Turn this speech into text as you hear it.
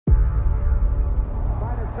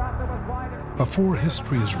Before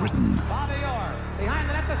history is written,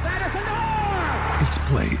 it's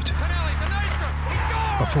played.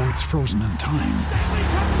 Before it's frozen in time,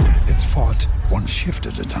 it's fought one shift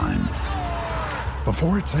at a time.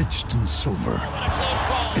 Before it's etched in silver,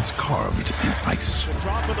 it's carved in ice.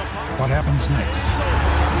 What happens next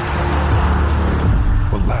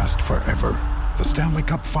will last forever. The Stanley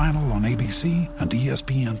Cup Final on ABC and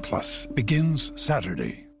ESPN Plus begins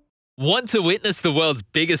Saturday. Want to witness the world's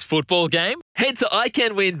biggest football game? Head to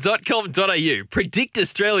iCanWin.com.au, predict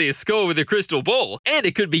Australia's score with a crystal ball, and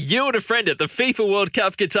it could be you and a friend at the FIFA World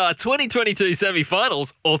Cup Qatar 2022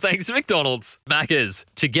 semi-finals, all thanks to McDonald's. Maccas,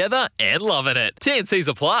 together and loving it. TNCs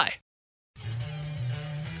apply.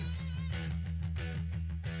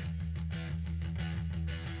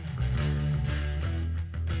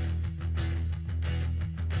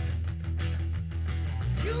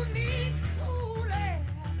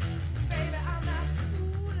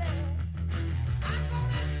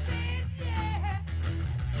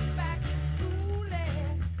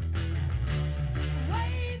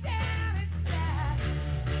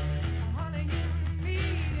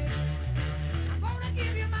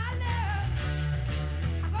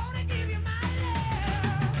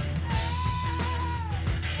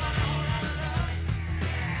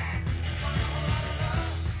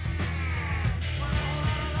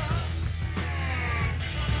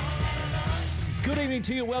 Good evening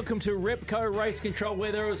to you. Welcome to Repco Race Control,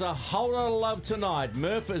 where there is a whole lot of love tonight.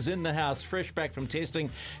 Murph is in the house, fresh back from testing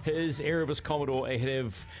his Erebus Commodore ahead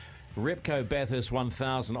of Repco Bathurst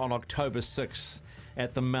 1000 on October 6th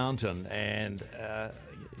at the Mountain. And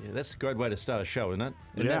that's a great way to start a show, isn't it?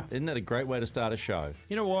 Isn't that a great way to start a show?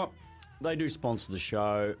 You know what? They do sponsor the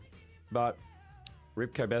show, but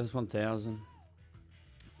Repco Bathurst 1000,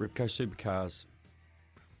 Repco Supercars,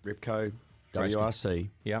 Repco WRC.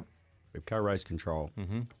 Yep. Repco Race Control.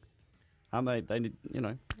 Mm-hmm. Aren't they? They, you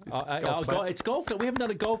know. It's golf clap. We haven't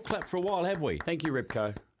done a golf clap for a while, have we? Thank you,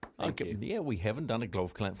 Repco. Thank you. Yeah, we haven't done a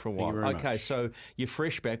golf clap for a while. Thank you very Okay, much. so you're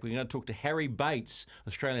fresh back. We're going to talk to Harry Bates,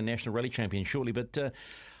 Australian National Rally Champion, shortly. But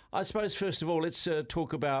I suppose first of all, let's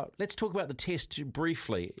talk about the test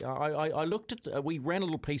briefly. I looked at. We ran a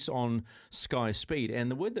little piece on Sky Speed,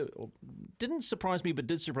 and the word that didn't surprise me, but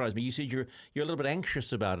did surprise me. You said you're a little bit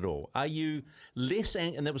anxious about it all. Are you less?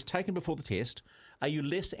 And that was taken before the test. Are you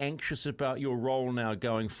less anxious about your role now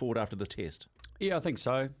going forward after the test? Yeah, I think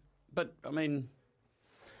so. But I mean,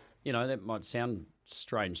 you know, that might sound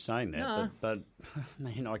strange saying that, No. but I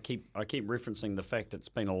mean, I keep referencing the fact it's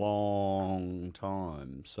been a long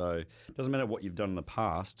time. So it doesn't matter what you've done in the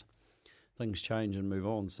past; things change and move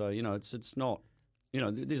on. So you know, it's not, you know,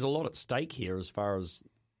 there's a lot at stake here as far as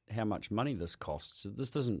how much money this costs.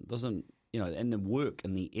 This doesn't you know, and the work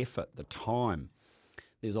and the effort, the time.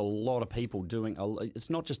 There's a lot of people doing. It's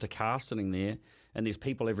not just a car sitting there, and there's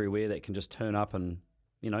people everywhere that can just turn up and,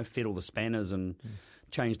 you know, fiddle the spanners and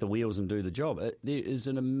change the wheels and do the job. There is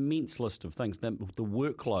an immense list of things. The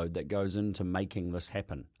workload that goes into making this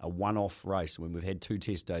happen, a one-off race. When we've had 2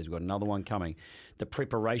 test days, we've got another one coming. The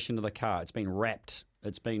preparation of the car, it's been wrapped.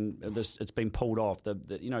 It's been pulled off. We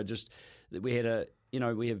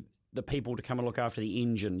have the people to come and look after the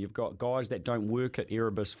engine. You've got guys that don't work at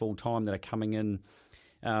Erebus full time that are coming in.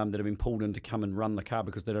 That have been pulled in to come and run the car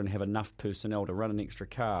because they don't have enough personnel to run an extra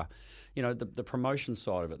car. You know, the promotion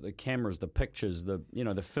side of it, the cameras, the pictures, the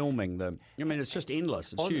filming. It's just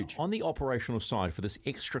endless. It's huge. On the operational side for this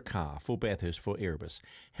extra car for Bathurst, for Erebus,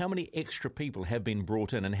 how many extra people have been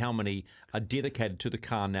brought in and how many are dedicated to the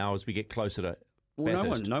car now as we get closer to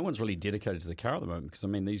Bathurst? No one's really dedicated to the car at the moment because, I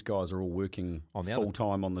mean, these guys are all working on the full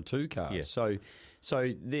time on the 2 cars. Yeah.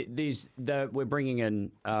 So we're bringing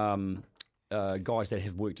in guys that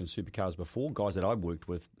have worked in supercars before, guys that I've worked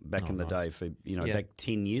with back in the day back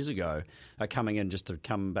 10 years ago, are coming in just to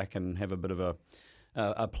come back and have a bit of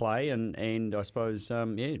a play and I suppose,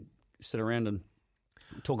 sit around and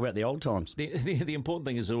talk about the old times. The important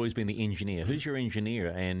thing has always been the engineer. Who's your engineer?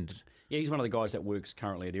 And he's one of the guys that works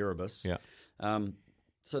currently at Erebus. Yeah.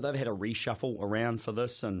 So they've had a reshuffle around for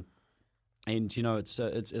this and you know, it's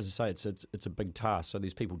as I say, it's a big task. So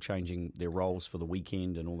there's people changing their roles for the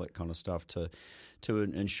weekend and all that kind of stuff to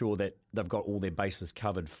ensure that they've got all their bases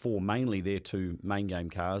covered for mainly their 2 main game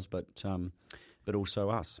cars, but also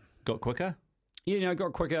us. got quicker? Yeah,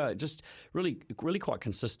 got quicker. Just really, really quite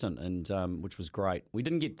consistent, and which was great. We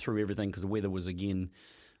didn't get through everything because the weather was again.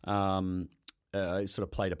 Sort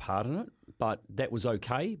of played a part in it, but that was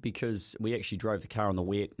okay because we actually drove the car on the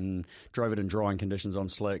wet and drove it in drying conditions on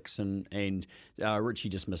slicks, and Richie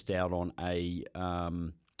just missed out on a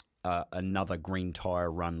another green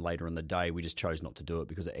tyre run later in the day. We just chose not to do it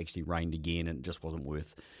because it actually rained again, and it just wasn't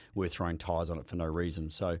worth throwing tyres on it for no reason.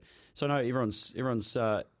 So no, everyone's.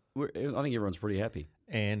 I think everyone's pretty happy.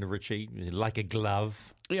 And Richie, like a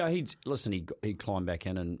glove. Yeah, he climbed back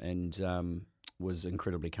in and was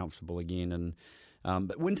incredibly comfortable again. And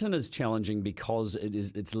but Winton is challenging because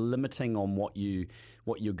it's limiting on what you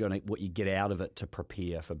get out of it to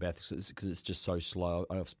prepare for Bathurst, because it's just so slow.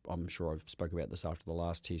 I'm sure I spoke about this after the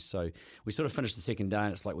last test. So we sort of finished the second day,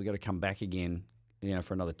 and it's like we got to come back again,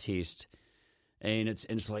 for another test. And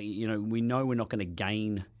it's like, we know we're not going to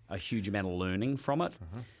gain a huge amount of learning from it.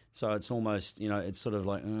 Uh-huh. So it's almost, it's sort of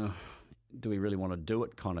like, do we really want to do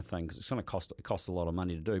it kind of thing? Because it's going to cost a lot of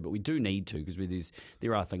money to do, but we do need to, because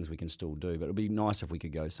there are things we can still do. But it would be nice if we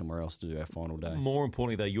could go somewhere else to do our final day. More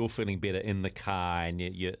importantly, though, you're feeling better in the car, and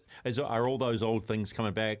are all those old things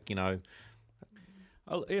coming back?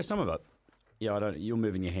 Oh, yeah, some of it. Yeah, you're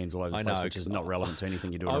moving your hands all over the place, which is not relevant to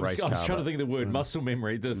anything you do in a race car. I was trying to think of the word muscle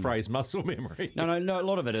memory, the phrase muscle memory. No, a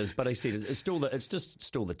lot of it is, but I said it's still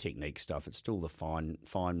the technique stuff. It's still the fine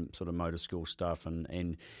sort of motor school stuff, and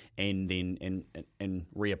then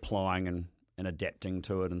reapplying and adapting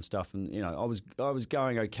to it and stuff. And I was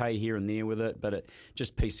going okay here and there with it, but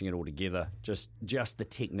just piecing it all together, just the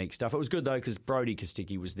technique stuff. It was good though, because Brody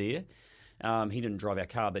Kostecki was there. He didn't drive our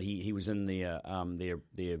car, but he was in their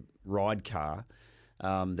ride car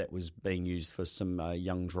that was being used for some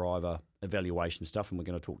young driver evaluation stuff. And we're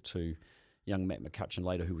going to talk to young Matt McCutcheon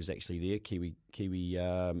later, who was actually there, Kiwi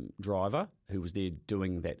driver, who was there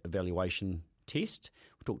doing that evaluation test.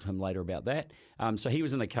 We'll talk to him later about that. So he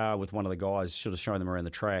was in the car with one of the guys, should have shown them around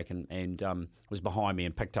the track, and was behind me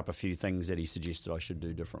and picked up a few things that he suggested I should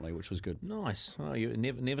do differently, which was good. Nice. Oh, you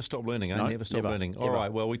never stop learning, eh? No, never stop learning. All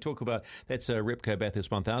right, well, we talk about, that's Repco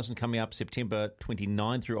Bathurst 1000 coming up September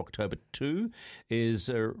 29 through October 2 is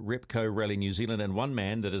Repco Rally New Zealand, and one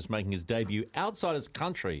man that is making his debut outside his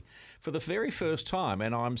country for the very first time,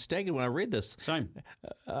 and I'm staggered when I read this. Same.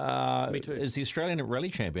 Me too. Is the Australian rally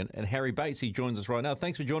champion, and Harry Bates. He joins us right now.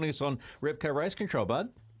 Thanks for joining us on Repco Race Control, bud.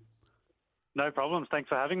 No problems. Thanks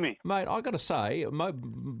for having me. Mate, I got to say,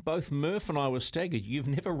 both Murph and I were staggered. You've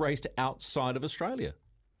never raced outside of Australia.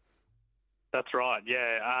 That's right,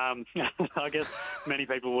 yeah. I guess many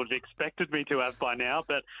people would have expected me to have by now,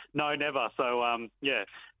 but no, never. So,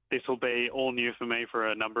 this will be all new for me for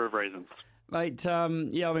a number of reasons. Mate, I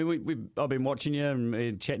mean, I've been watching you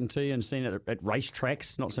and chatting to you and seeing it at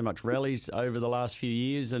racetracks, not so much rallies, over the last few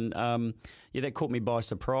years, and that caught me by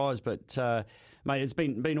surprise. But mate, it's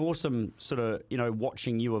been awesome, sort of,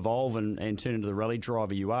 watching you evolve and turn into the rally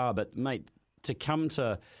driver you are. But mate, to come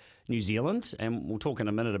to New Zealand, and we'll talk in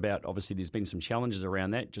a minute about, obviously there's been some challenges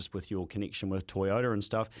around that, just with your connection with Toyota and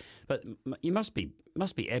stuff. But you must be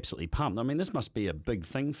absolutely pumped. I mean, this must be a big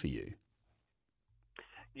thing for you.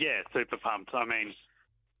 Yeah, super pumped. I mean,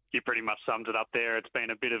 you pretty much summed it up there. It's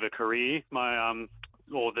been a bit of a career.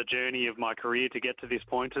 The journey of my career to get to this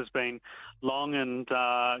point has been long, and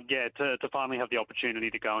to finally have the opportunity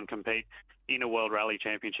to go and compete in a World Rally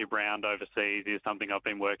Championship round overseas is something I've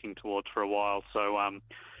been working towards for a while. So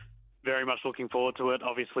very much looking forward to it,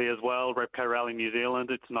 obviously, as well. Repco Rally New Zealand,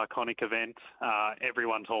 it's an iconic event.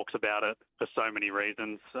 Everyone talks about it for so many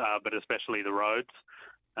reasons, but especially the roads.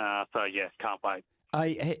 Can't wait.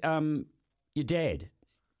 Your dad,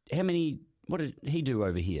 what did he do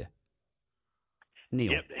over here?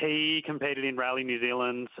 Neil? Yep, he competed in Rally New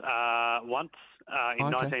Zealand once in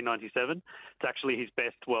 1997. It's actually his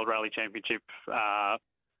best World Rally Championship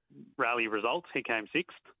rally result. He came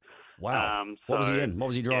sixth. Wow. What was he in? What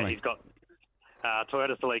was he driving? Yeah, he's got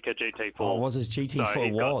Toyota Celica GT4. Oh, was his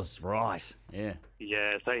GT4 right. Yeah.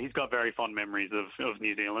 Yeah, so he's got very fond memories of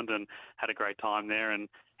New Zealand and had a great time there. And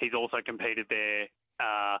he's also competed there,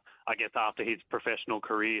 I guess, after his professional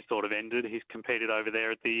career sort of ended. He's competed over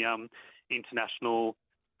there at the International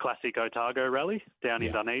Classic Otago Rally down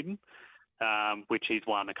in Dunedin, which he's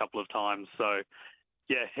won a couple of times. So,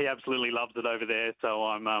 yeah, he absolutely loves it over there. So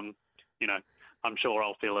I'm sure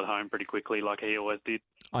I'll feel at home pretty quickly like he always did.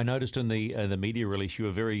 I noticed in the media release you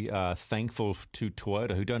were very thankful to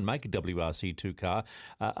Toyota, who don't make a WRC2 car,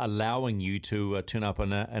 allowing you to turn up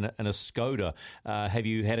in a Skoda. Have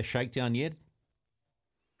you had a shakedown yet?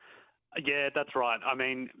 Yeah, that's right. I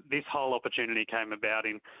mean, this whole opportunity came about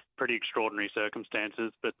in pretty extraordinary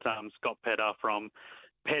circumstances, but Scott Petter from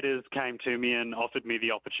Petters came to me and offered me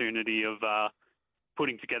the opportunity of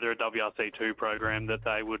putting together a WRC2 program that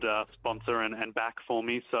they would sponsor and back for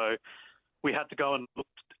me. So we had to go and look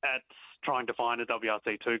at trying to find a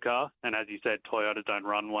WRC2 car, and as you said, Toyota don't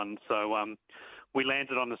run one. So we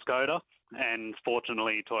landed on the Skoda. And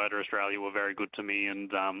fortunately, Toyota Australia were very good to me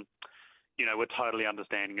and, were totally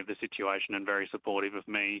understanding of the situation and very supportive of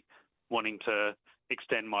me wanting to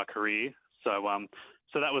extend my career. So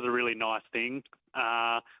that was a really nice thing.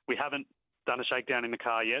 We haven't done a shakedown in the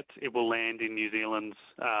car yet. It will land in New Zealand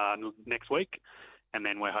next week, and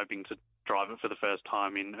then we're hoping to drive it for the first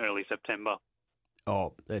time in early September.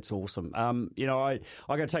 Oh, that's awesome. I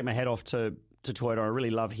got to take my hat off to Toyota. I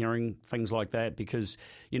really love hearing things like that because,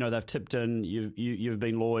 they've tipped in, you've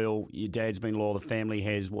been loyal, your dad's been loyal, the family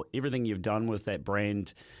has, everything you've done with that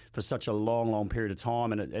brand for such a long, long period of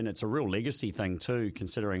time. And it's a real legacy thing too,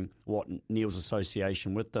 considering what Neil's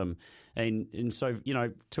association with them. And so,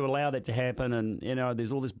 to allow that to happen and,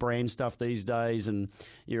 there's all this brand stuff these days and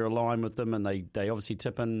you're aligned with them and they obviously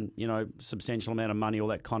tip in, substantial amount of money, all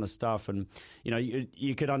that kind of stuff. And,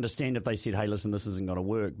 you could understand if they said, hey, listen, this isn't going to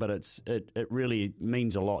work, but it really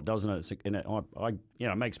means a lot, doesn't it?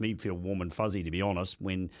 It makes me feel warm and fuzzy, to be honest,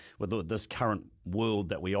 when with this current world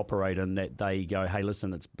that we operate in, that they go, hey,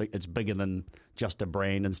 listen, it's bigger than just a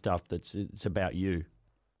brand and stuff. It's about you.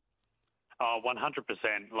 Oh,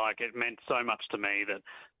 100%. Like, it meant so much to me that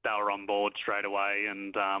they were on board straight away.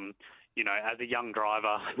 And, as a young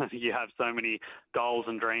driver, you have so many goals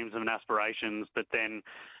and dreams and aspirations, but then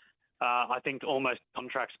I think almost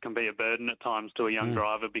contracts can be a burden at times to a young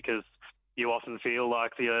driver because you often feel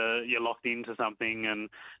like you're locked into something and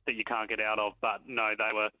that you can't get out of. But no,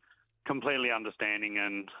 they were completely understanding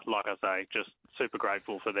and, like I say, just super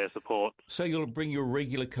grateful for their support. So you'll bring your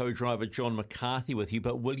regular co-driver, John McCarthy, with you,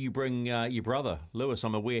 but will you bring your brother, Lewis?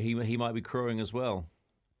 I'm aware he might be crewing as well.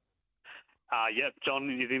 Yep, John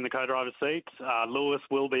is in the co-driver's seat. Lewis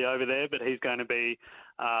will be over there, but he's going to be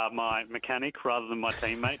my mechanic rather than my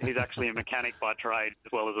teammate. He's actually a mechanic by trade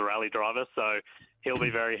as well as a rally driver, so he'll be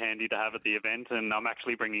very handy to have at the event. And I'm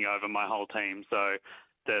actually bringing over my whole team. So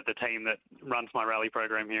the team that runs my rally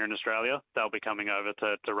program here in Australia, they'll be coming over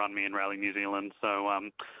to run me in Rally New Zealand. So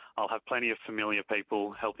I'll have plenty of familiar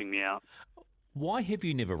people helping me out. Why have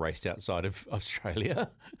you never raced outside of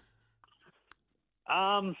Australia?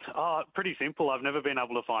 Pretty simple. I've never been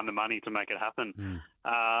able to find the money to make it happen.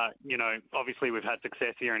 Obviously we've had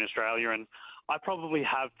success here in Australia, and I probably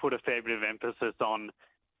have put a fair bit of emphasis on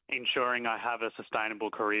ensuring I have a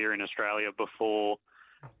sustainable career in Australia before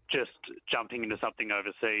just jumping into something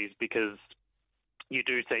overseas, because you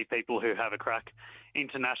do see people who have a crack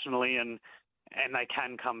internationally and they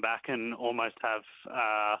can come back and almost have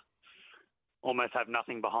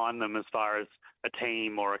nothing behind them as far as a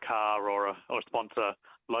team or a car or a sponsor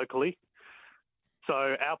locally. So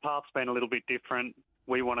our path's been a little bit different.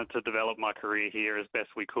 We wanted to develop my career here as best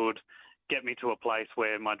we could, get me to a place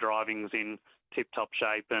where my driving's in tip-top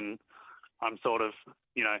shape and I'm sort of,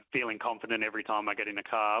 feeling confident every time I get in a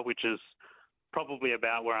car, which is probably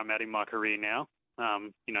about where I'm at in my career now,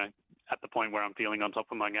 at the point where I'm feeling on top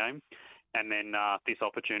of my game. And then this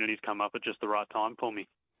opportunity's come up at just the right time for me.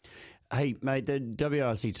 Hey, mate, the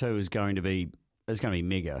WRC2 is going to be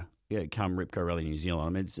mega. Yeah, come Repco Rally New Zealand. I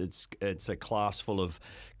mean, it's a class full of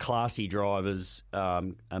classy drivers,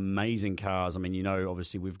 amazing cars. I mean,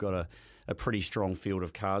 obviously we've got a pretty strong field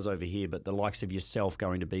of cars over here, but the likes of yourself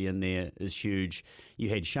going to be in there is huge. You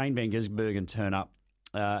had Shane Van Gisbergen turn up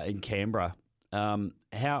in Canberra. How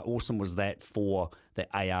awesome was that for the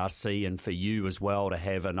ARC and for you as well to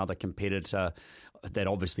have another competitor that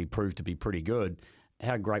obviously proved to be pretty good?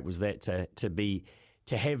 How great was that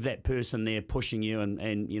to have that person there pushing you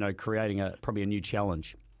and creating probably a new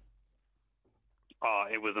challenge? Oh,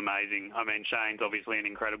 it was amazing. I mean, Shane's obviously an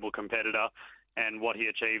incredible competitor, and what he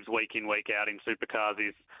achieves week in, week out in supercars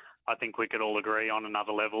is, I think we could all agree, on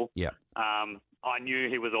another level. Yeah. I knew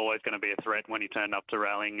he was always going to be a threat when he turned up to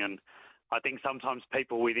rallying, and I think sometimes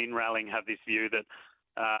people within rallying have this view that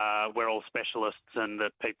we're all specialists and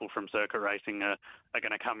that people from circuit racing are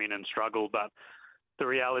going to come in and struggle. But the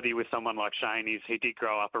reality with someone like Shane is he did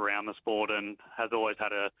grow up around the sport and has always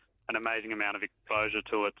had an amazing amount of exposure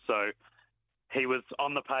to it. So he was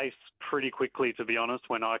on the pace pretty quickly, to be honest,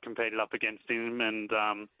 when I competed up against him. And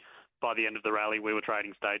by the end of the rally, we were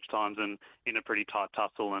trading stage times and in a pretty tight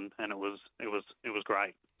tussle, and it was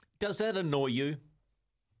great. Does that annoy you?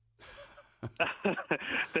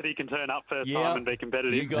 That he can turn up first time and be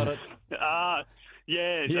competitive. You got it.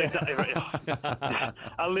 Yeah.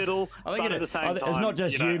 A little. I think but at the same time, it's not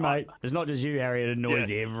just you, mate. It's not just you, Harry. It annoys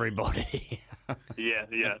everybody. Yeah.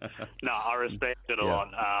 No, I respect it a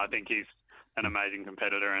lot. I think he's an amazing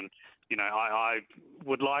competitor, and I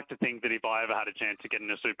would like to think that if I ever had a chance to get in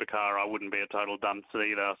a supercar, I wouldn't be a total dunce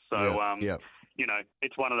either. So,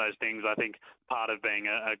 it's one of those things. I think part of being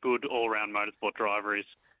a good all-round motorsport driver is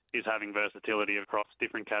having versatility across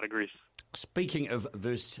different categories. Speaking of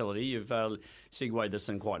versatility, you've segued this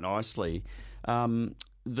in quite nicely.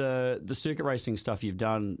 The circuit racing stuff you've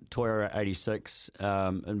done, Toyota 86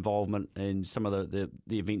 involvement in some of the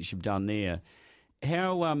events you've done there.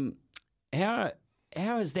 How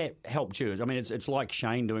has that helped you? I mean, it's like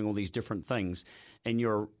Shane doing all these different things, and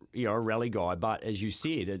you're a rally guy. But as you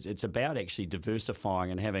said, it's about actually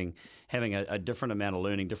diversifying and having a different amount of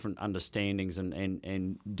learning, different understandings,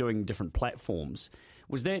 and doing different platforms.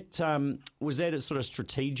 Was that a sort of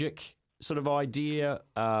strategic sort of idea,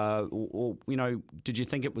 or did you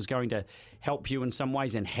think it was going to help you in some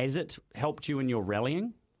ways, and has it helped you in your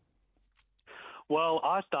rallying? Well,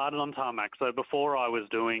 I started on tarmac, so before I was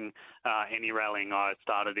doing any rallying, I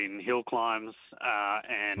started in hill climbs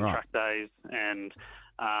and track days and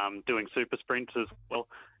doing super sprints as well,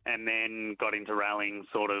 and then got into rallying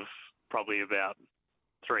sort of probably about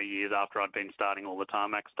 3 years after I'd been starting all the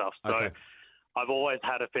tarmac stuff. So I've always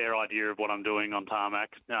had a fair idea of what I'm doing on tarmac,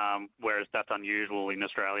 whereas that's unusual in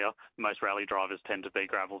Australia. Most rally drivers tend to be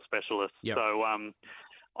gravel specialists. Yep. So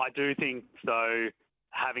I do think, though,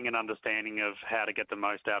 having an understanding of how to get the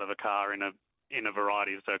most out of a car in a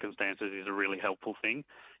variety of circumstances is a really helpful thing.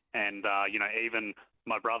 And, even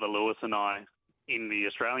my brother Lewis and I in the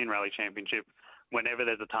Australian Rally Championship, whenever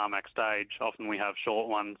there's a tarmac stage, often we have short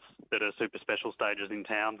ones that are super special stages in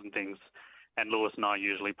towns and things. And Lewis and I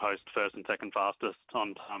usually post first and second fastest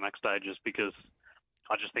on tarmac stages because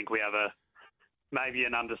I just think we have maybe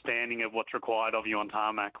an understanding of what's required of you on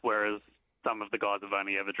tarmac, whereas some of the guys have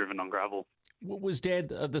only ever driven on gravel. Was Dad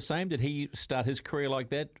the same? Did he start his career like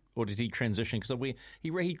that, or did he transition? Because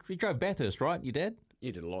he drove Bathurst, right? Your dad?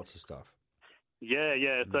 He did lots of stuff.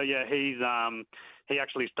 Yeah. So he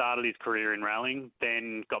actually started his career in rallying,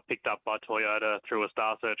 then got picked up by Toyota through a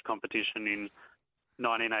Star Search competition in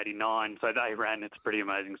 1989. So they ran, it's a pretty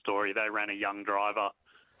amazing story. They ran a young driver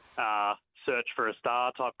search for a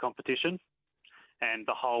star type competition. And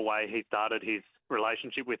the whole way he started his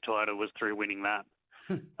relationship with Toyota was through winning that.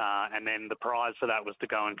 And then the prize for that was to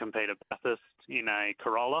go and compete at Bathurst in a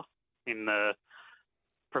Corolla in the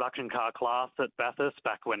production car class at Bathurst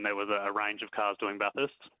back when there was a range of cars doing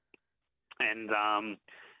Bathurst. And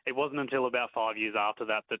it wasn't until about 5 years after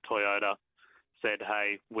that Toyota said,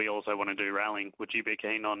 hey, we also want to do rallying. Would you be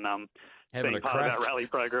keen on being part of our rally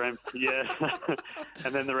program? Yeah.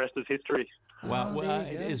 And then the rest is history. Wow.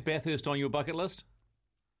 Is Bathurst on your bucket list?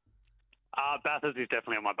 Bathurst is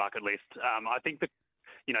definitely on my bucket list. I think that,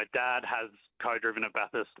 Dad has co-driven at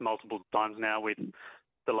Bathurst multiple times now with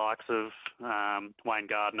the likes of Wayne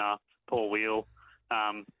Gardner, Paul Wheel,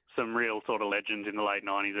 some real sort of legends in the late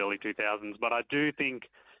 90s, early 2000s. But I do think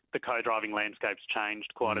the co-driving landscape's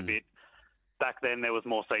changed quite a bit. Back then there was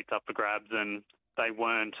more seats up for grabs and they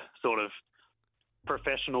weren't sort of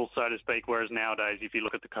professional, so to speak, whereas nowadays if you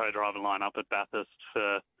look at the co-driver lineup at Bathurst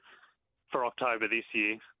for October this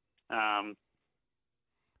year,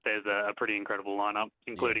 there's a pretty incredible lineup,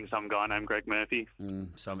 including some guy named Greg Murphy.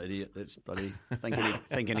 Some idiot that's bloody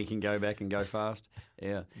thinking he can go back and go fast.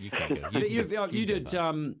 Yeah, you can't go.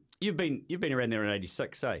 You've been around there in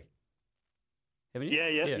 '86, eh? Haven't you?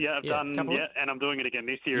 Yeah. I've done, and I'm doing it again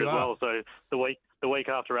this year as well. So the week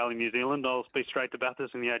after Rally New Zealand, I'll be straight to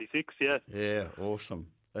Bathurst in the '86. Yeah. Yeah, awesome.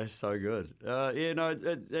 That's so good.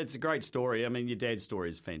 It's a great story. I mean, your dad's story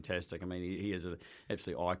is fantastic. I mean, he is an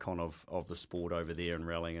absolute icon of the sport over there and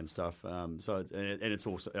rallying and stuff. It's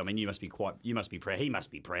also. I mean, you must be proud. He must be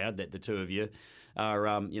proud that the two of you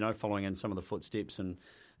are, following in some of the footsteps and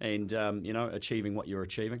achieving what you're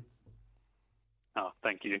achieving. Oh,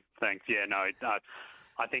 thank you. Thanks. Yeah, no,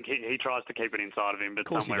 I think he tries to keep it inside of him, but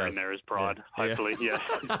somewhere in there is pride, hopefully. Yeah.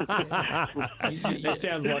 That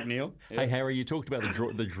sounds like Neil. Hey, Harry, you talked about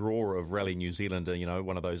the draw of Rally New Zealand,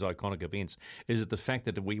 one of those iconic events. Is it the fact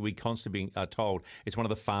that we constantly are told it's one of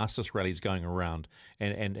the fastest rallies going around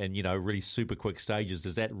and really super quick stages?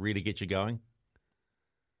 Does that really get you going?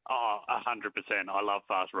 Oh, 100%. I love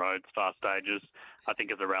fast roads, fast stages. I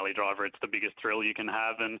think as a rally driver, it's the biggest thrill you can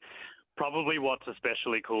have. And probably what's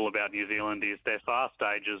especially cool about New Zealand is they're fast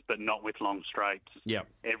stages, but not with long straights. Yeah,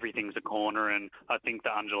 everything's a corner, and I think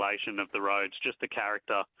the undulation of the roads, just the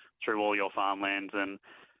character through all your farmlands and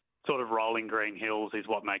sort of rolling green hills is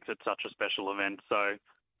what makes it such a special event. So,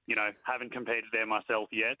 haven't competed there myself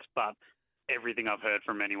yet, but everything I've heard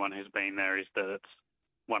from anyone who's been there is that it's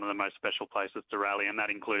one of the most special places to rally, and that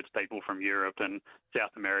includes people from Europe and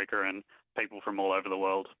South America and people from all over the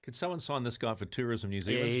world. Could someone sign this guy for Tourism New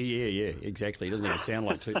Zealand? Yeah, exactly. He doesn't even sound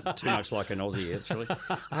like too much like an Aussie, actually.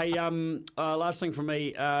 Hey, last thing from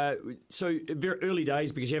me. So very early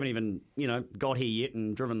days, because you haven't even, got here yet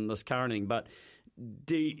and driven this car and anything, but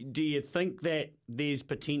do you think that there's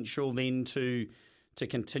potential then to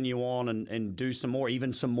continue on and do some more,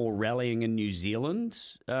 even some more rallying in New Zealand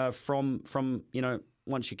from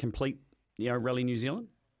once you complete Rally New Zealand?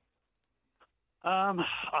 I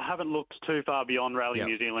haven't looked too far beyond Rally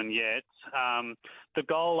New Zealand yet. The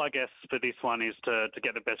goal, I guess, for this one is to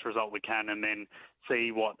get the best result we can and then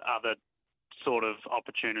see what other sort of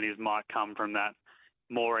opportunities might come from that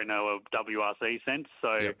more in a WRC sense.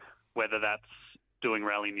 So whether that's doing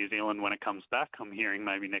Rally New Zealand when it comes back, I'm hearing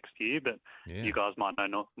maybe next year, but you guys might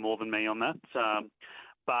know more than me on that.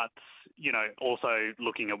 But, also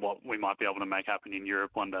looking at what we might be able to make happen in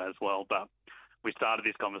Europe one day as well. But we started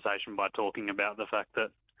this conversation by talking about the fact that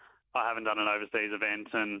I haven't done an overseas event,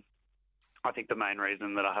 and I think the main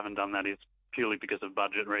reason that I haven't done that is purely because of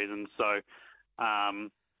budget reasons. So,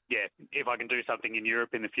 if I can do something in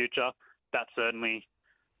Europe in the future, that's certainly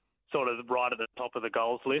sort of right at the top of the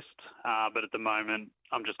goals list. But at the moment,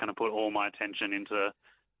 I'm just going to put all my attention into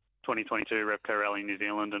 2022 Repco Rally New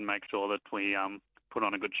Zealand and make sure that we put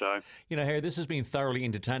on a good show. Harry, this has been thoroughly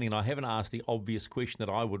entertaining, and I haven't asked the obvious question that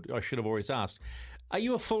I should have always asked. Are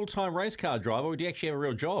you a full-time race car driver, or do you actually have a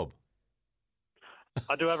real job?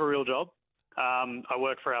 I do have a real job. I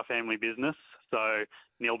work for our family business. So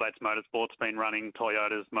Neil Bates Motorsport's been running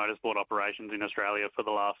Toyota's motorsport operations in Australia for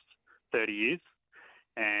the last 30 years.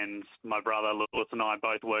 And my brother Lewis and I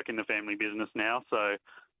both work in the family business now. So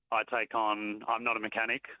I take on, I'm not a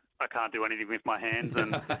mechanic. I can't do anything with my hands.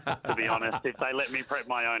 And to be honest, if they let me prep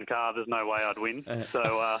my own car, there's no way I'd win.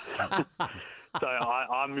 So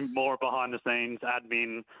I'm more behind the scenes,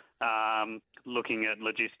 admin, looking at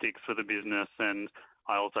logistics for the business. And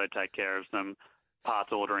I also take care of some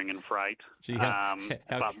parts ordering and freight. Gee, how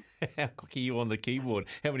quick are you on the keyboard?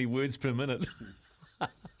 How many words per minute?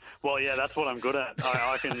 Well, yeah, that's what I'm good at.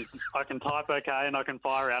 I can type okay, and I can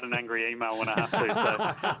fire out an angry email when I have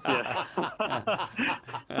to. So,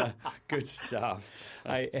 yeah. Good stuff.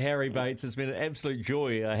 Hey, Harry Bates, it's been an absolute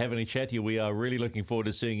joy having a chat to you. We are really looking forward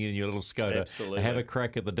to seeing you in your little Skoda. Absolutely. Have a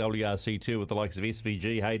crack at the WRC2 with the likes of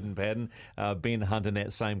SVG, Hayden Paddon, Ben Hunt in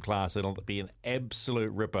that same class. It'll be an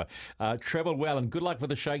absolute ripper. Travel well, and good luck for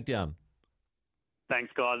the shakedown.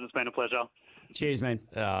 Thanks, guys. It's been a pleasure. Cheers, man.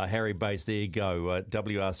 Harry Bates, there you go.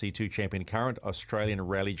 WRC2 champion, current Australian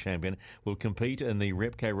rally champion, will compete in the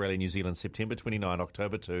Repco Rally New Zealand, September 29,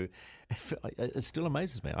 October 2. It still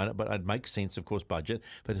amazes me. But it makes sense, of course, budget.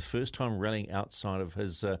 But the first time rallying outside of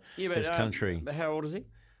his country. How old is he?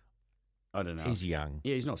 I don't know. He's young.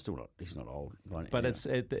 Yeah, he's not old. Right? But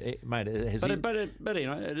mate.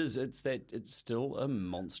 It's still a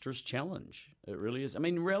monstrous challenge. It really is. I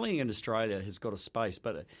mean, rallying in Australia has got a space,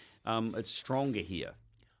 but it's stronger here.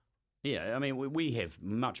 Yeah, I mean, we have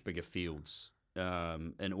much bigger fields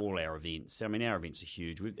in all our events. I mean, our events are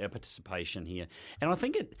huge. Our participation here, and I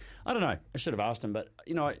think I don't know. I should have asked him, but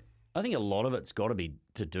I think a lot of it's got to be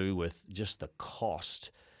to do with just the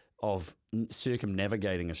cost of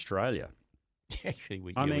circumnavigating Australia. Actually,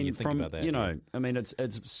 when you think about that, I mean, it's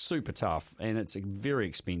super tough and it's very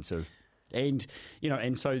expensive, and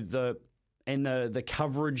so the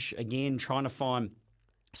coverage again, trying to find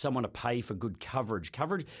someone to pay for good coverage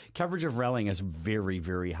of rallying is very,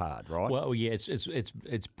 very hard, right? Well, yeah,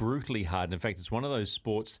 it's brutally hard. And in fact, it's one of those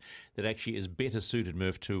sports that actually is better suited,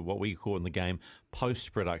 Murph, to what we call in the game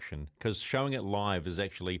post-production, because showing it live is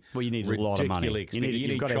actually you need a lot of money.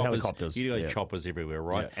 You've got choppers, helicopters. You've got choppers everywhere,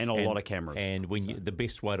 right? Yeah, and a lot of cameras. And the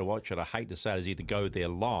best way to watch it, I hate to say it, is either go there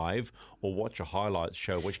live or watch a highlights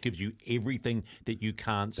show, which gives you everything that you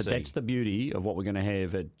can't see. But that's the beauty of what we're going to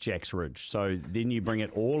have at Jack's Ridge. So then you bring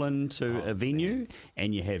it all into a venue,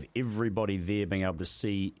 and you have everybody there being able to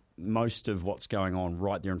see most of what's going on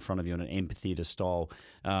right there in front of you in an amphitheatre style,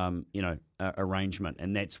 arrangement,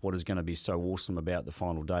 and that's what is going to be so awesome about the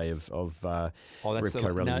final day of Repco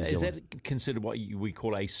Rally New Zealand. Is that considered what we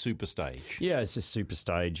call a super stage? Yeah, it's just super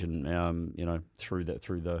stage, and through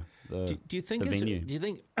the do you think venue. Do you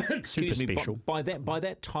think super special by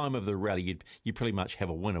that time of the rally, you'd pretty much have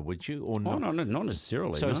a winner, would you, or not? Oh, no, not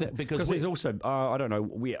necessarily. So no. is that because there's also I don't know.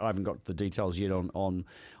 I haven't got the details yet on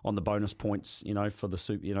the bonus points. For the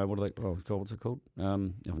super. What's it called?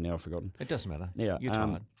 I've now forgotten. It doesn't matter. Yeah, you're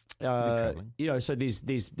tired. So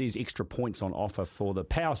there's extra points on offer for the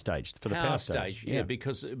power stage. Power stage, yeah,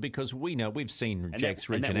 because we know we've seen Jack's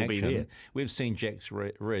Ridge in action. We've seen Jack's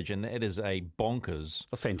Ridge, and it is a bonkers.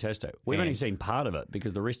 That's fantastic. We've only seen part of it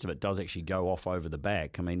because the rest of it does actually go off over the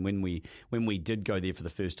back. I mean, when we did go there for the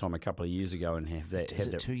first time a couple of years ago and have that, is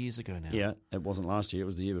it 2 years ago now? Yeah, it wasn't last year. It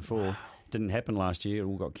was the year before. Didn't happen last year. It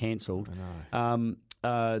all got cancelled. I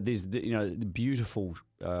know. There's the beautiful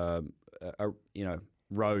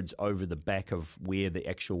roads over the back of where the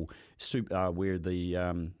actual where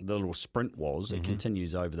the little sprint was. It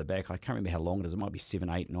continues over the back. I can't remember how long it is. It might be 7,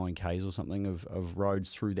 8, 9 Ks or something of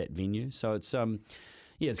roads through that venue. So it's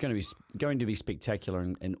it's going to be spectacular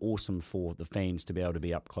and awesome for the fans to be able to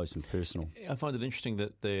be up close and personal. I find it interesting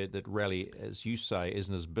that that rally, as you say,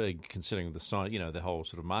 isn't as big considering the size, the whole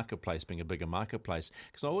sort of marketplace being a bigger marketplace.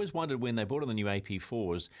 Because I always wondered when they brought in the new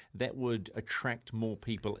AP4s, that would attract more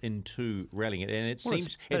people into rallying it, and it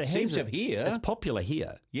seems here. It's popular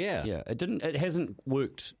here. Yeah. It hasn't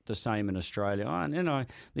worked the same in Australia.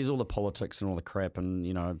 There's all the politics and all the crap,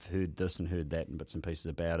 and I've heard this and heard that and bits and pieces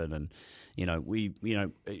about it, and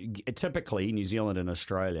typically New Zealand and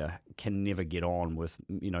Australia can never get on with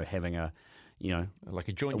having a like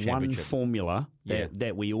a joint one championship formula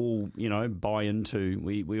that we all buy into.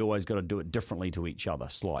 We always got to do it differerently to each other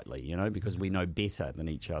slightly, because we know better than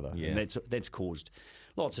each other, and that's caused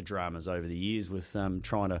lots of dramas over the years with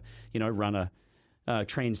trying to run a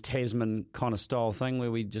Trans-Tasman kind of style thing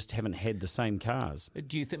where we just haven't had the same cars.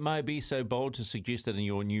 Do you think may I be so bold to suggest that in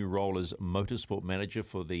your new role as motorsport manager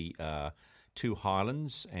for the two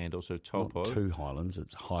Highlands and also Taupo? Not two Highlands,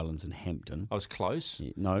 it's Highlands and Hampton. I was close.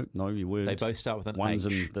 No, you weren't. They both start with an One's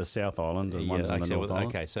H. in the South Island and one's in the North Island.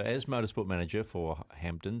 Okay, so as motorsport manager for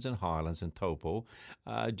Hamptons and Highlands and Taupo,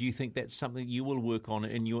 do you think that's something you will work on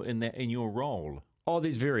in your role? Oh,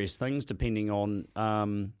 there's various things depending on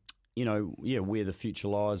where the future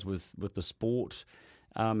lies with the sport,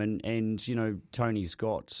 and Tony's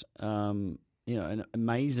got an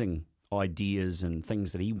amazing ideas and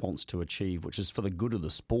things that he wants to achieve, which is for the good of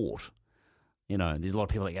the sport. There's a lot of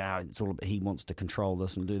people it's all about, he wants to control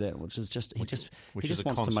this and do that, which is just he just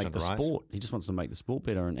wants to make the sport. He just wants to make the sport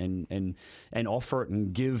better and offer it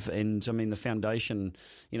and give. And I mean, the foundation,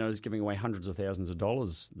 is giving away hundreds of thousands of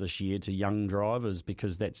dollars this year to young drivers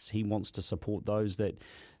because he wants to support those that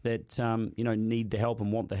need the help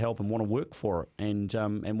and want to work for it and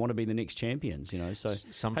want to be the next champions. So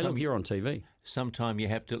hey, look, you're on TV. Sometime you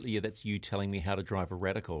have to. Yeah, that's you telling me how to drive a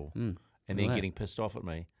Radical, and then getting pissed off at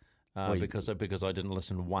me. Because I didn't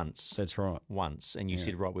listen once. That's right. Once. And you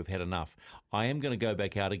said, right, we've had enough. I am going to go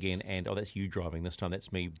back out again and, that's you driving this time.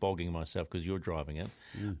 That's me bogging myself because you're driving it.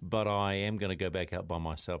 But I am going to go back out by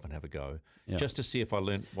myself and have a go just to see if I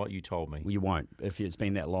learnt what you told me. Well, you won't. If it's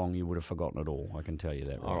been that long, you would have forgotten it all. I can tell you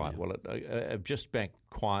that. All right. Well, just back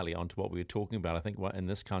quietly onto what we were talking about. I think in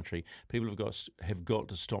this country, people have got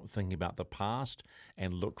to stop thinking about the past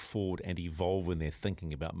and look forward and evolve when they're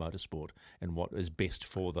thinking about motorsport and what is best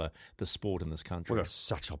for the sport in this country. We've got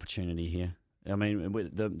such opportunity here. I mean,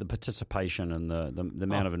 the participation and the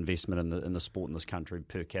amount of investment in the sport in this country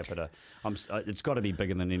per capita, it's got to be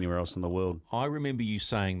bigger than anywhere else in the world. I remember you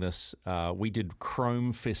saying this. We did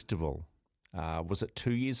Chrome Festival. Was it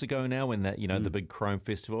 2 years ago now when that the big Chrome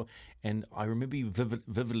Festival? And I remember you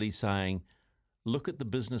vividly saying, "Look at the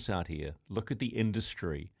business out here. Look at the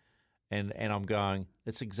industry." And I'm going,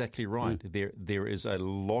 that's exactly right. There is a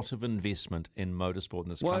lot of investment in motorsport in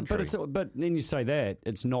this country. But then you say that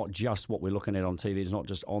it's not just what we're looking at on TV. It's not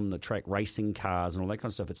just on the track racing cars and all that kind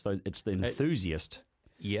of stuff. It's the enthusiast.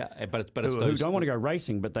 Yeah, but it's who those don't want to go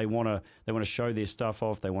racing, but they want to show their stuff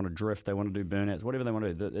off. They want to drift. They want to do burnouts. Whatever they want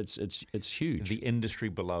to do. It's huge. The industry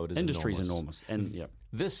below it is Industry's enormous. And yeah.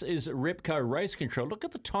 This is Repco Race Control. Look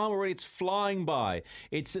at the time already. It's flying by.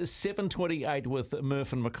 It's 7:28 with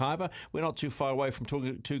Murph and McIver. We're not too far away from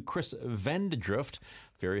talking to Chris Vanderdrift,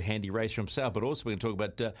 very handy racer himself, but also we're going to talk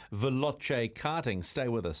about Veloce karting. Stay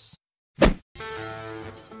with us.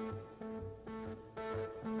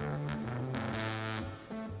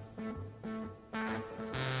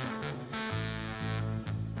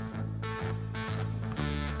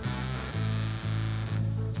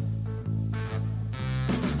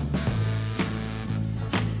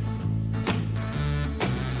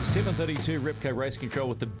 .32 Repco Race Control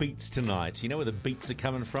with the beats tonight. You know where the beats are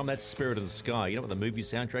coming from? That's Spirit of the Sky. You know what the movie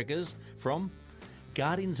soundtrack is from?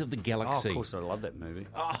 Guardians of the Galaxy. Oh, of course, I love that movie.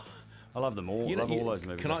 Oh, I love them all. I love all those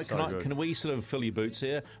movies. Can we sort of fill your boots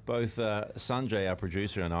here? Both Sanjay, our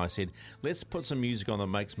producer, and I said, let's put some music on that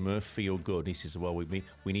makes Murph feel good. And he says, well, we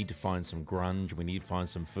need to find some grunge, we need to find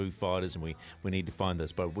some Foo Fighters, and we need to find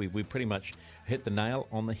this. But we pretty much hit the nail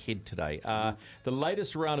on the head today. The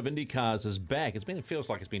latest round of IndyCars is back. It feels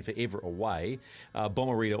like it's been forever away.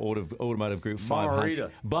 Bommarito Automotive Group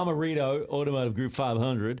 500. Bommarito Automotive Group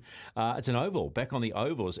 500. It's an oval, back on the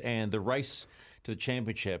ovals, and the race to the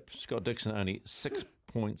championship, Scott Dixon only 6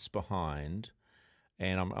 points behind.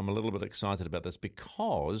 And I'm a little bit excited about this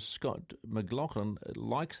because Scott McLaughlin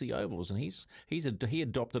likes the ovals, and he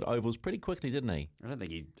adopted ovals pretty quickly, didn't he? I don't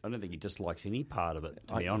think he dislikes any part of it,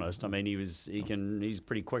 to be honest. I mean, he's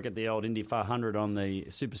pretty quick at the old Indy 500 on the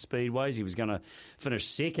super speedways. He was going to finish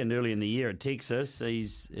second early in the year at Texas.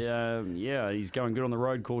 He's going good on the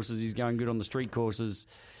road courses. He's going good on the street courses.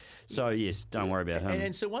 So yes, don't worry about him.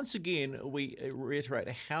 And so once again, we reiterate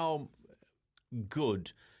how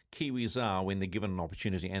good Kiwis are when they're given an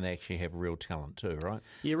opportunity, and they actually have real talent too, right?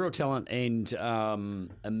 Yeah, real talent and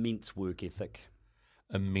immense work ethic.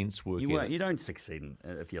 Immense work ethic. You don't succeed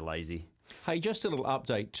if you're lazy. Hey, just a little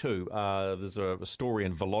update too. There's a story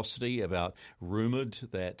in Velocity about rumoured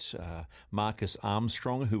that Marcus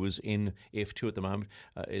Armstrong, who is in F2 at the moment,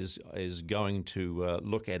 is going to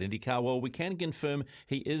look at IndyCar. Well, we can confirm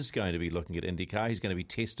he is going to be looking at IndyCar. He's going to be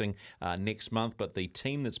testing next month, but the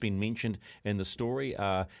team that's been mentioned in the story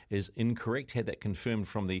is incorrect. Had that confirmed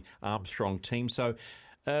from the Armstrong team. So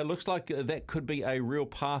looks like that could be a real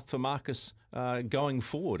path for Marcus going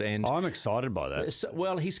forward. And I'm excited by that.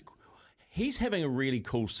 Well, He's having a really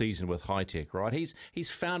cool season with High Tech, right? He's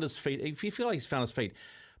found his feet. If you feel like he's found his feet,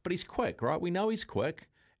 but he's quick, right? We know he's quick,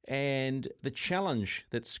 and the challenge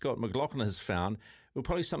that Scott McLaughlin has found will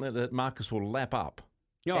probably be something that Marcus will lap up.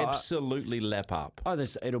 Absolutely lap up.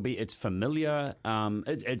 It's familiar.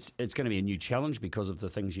 It's going to be a new challenge because of the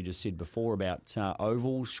things you just said before about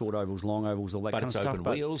ovals, short ovals, long ovals, all that kind of stuff. But it's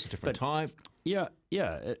open wheels, different type. Yeah.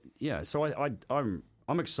 So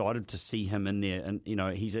I'm excited to see him in there, and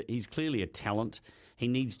he's clearly a talent. He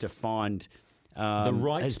needs to find the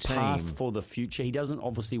right his team. path for the future. He doesn't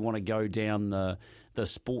obviously want to go down the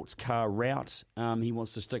sports car route. He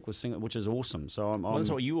wants to stick with single, which is awesome. So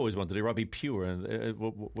that's what you always wanted to do, right? Be pure, and it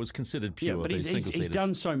was considered pure. Yeah, but he's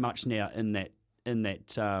done so much now in that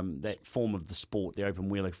form of the sport, the open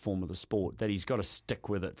wheeler form of the sport, that he's got to stick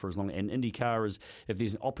with it for as long. And IndyCar is, if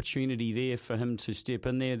there's an opportunity there for him to step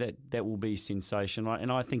in there, that will be sensational.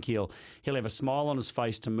 And I think he'll have a smile on his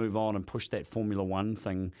face to move on and push that Formula One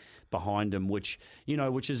thing behind him, which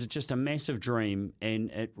is just a massive dream, and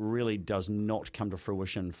it really does not come to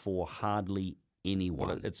fruition for hardly anyone.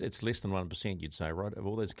 Well, it's less than 1%, you'd say, right? Of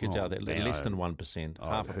all those kids out there, less than 1%,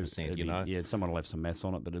 half a percent, Yeah, someone will have some maths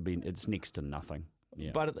on it, but it's next to nothing.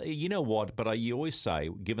 Yeah. But you know what? But you always say,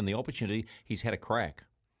 given the opportunity, he's had a crack.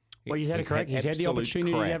 Well, he's had a crack. He's had the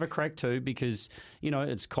opportunity to have a crack too, because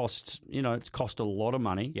it's cost a lot of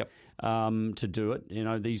money. Yep. To do it.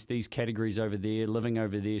 These categories over there, living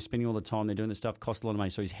over there, spending all the time they're doing this stuff, cost a lot of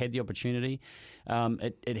money. So he's had the opportunity.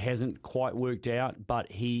 It hasn't quite worked out,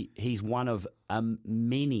 but he's one of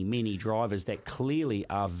many drivers that clearly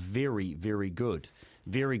are very, very good.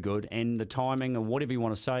 Very good, and the timing or whatever you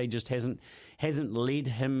want to say just hasn't led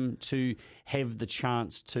him to have the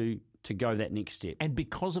chance to go that next step. And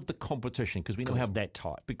because of the competition, because we know how that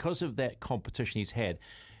tight. Because of that competition he's had,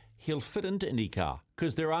 he'll fit into IndyCar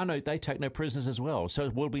because they take no prisoners as well. So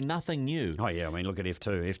it will be nothing new. Oh yeah, I mean look at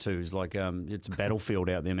F2. F2 is like it's a battlefield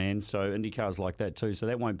out there, man. So IndyCar's like that too. So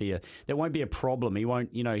that won't be a problem. He won't.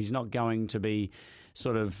 He's not going to be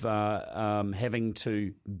sort of having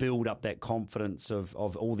to build up that confidence of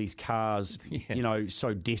all these cars,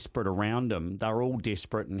 so desperate around him. They're all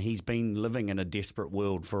desperate, and he's been living in a desperate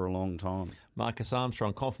world for a long time. Marcus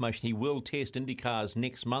Armstrong, confirmation he will test IndyCars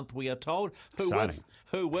next month, we are told.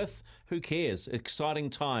 Who cares? Exciting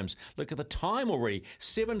times. Look at the time already,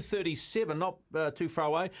 7:37, not too far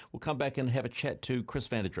away. We'll come back and have a chat to Chris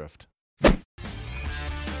Vanderdrift.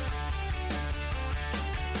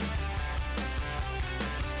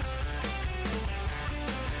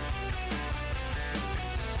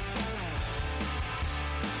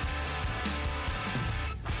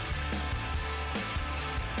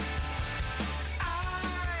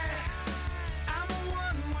 I'm a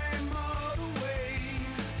one-way motorway.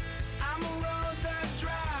 I'm a road that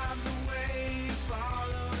drives away,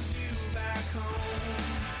 follows you back home.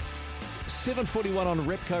 7:41 on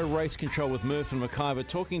Repco Race Control with Murph and McIver,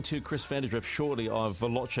 talking to Chris Vanderdrift shortly of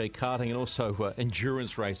Veloce karting and also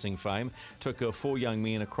endurance racing fame. Took 4 young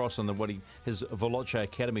men across on his Veloce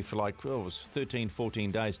Academy for it was 13,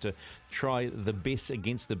 14 days to try the best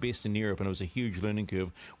against the best in Europe, and it was a huge learning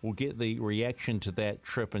curve. We'll get the reaction to that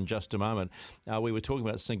trip in just a moment. We were talking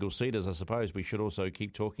about single-seaters. I suppose we should also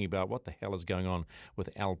keep talking about what the hell is going on with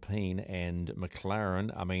Alpine and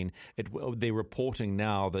McLaren. I mean, they're reporting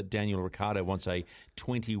now that Daniel Ricciardo wants a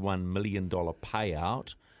 $21 million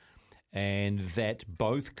payout, and that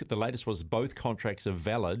the latest was both contracts are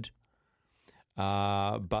valid,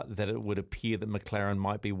 but that it would appear that McLaren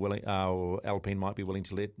might be willing, or Alpine might be willing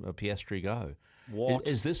to let Piastri go. What?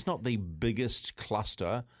 Is this not the biggest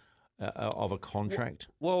cluster of a contract?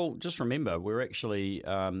 Well, just remember, we're actually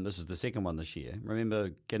this is the second one this year. Remember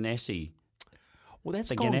Ganassi. Well, that's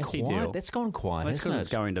The gone Ganassi quiet. deal. That's gone quiet. That's hasn't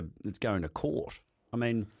because it? it's going to court. I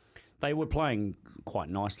mean, they were playing quite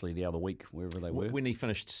nicely the other week, wherever they were. When he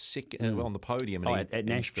finished second on the podium, and at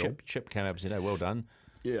Nashville. Chip came up and said, "Oh, well done."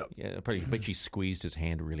 Yeah. Yeah, I bet he squeezed his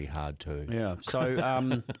hand really hard too. Yeah.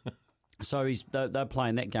 So so they're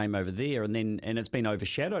playing that game over there, and it's been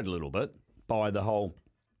overshadowed a little bit by the whole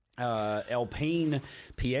Alpine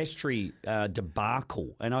Piastri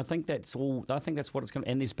debacle, and I think that's all. I think that's what it's going.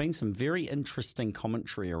 And there's been some very interesting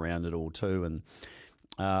commentary around it all too, and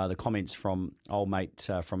the comments from old mate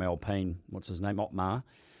from Alpine, what's his name, Otmar.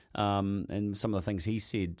 And some of the things he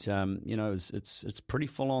said, it's pretty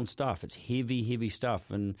full on stuff. It's heavy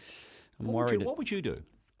stuff, and I'm worried. What would you do?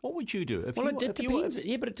 What would you do? It depends.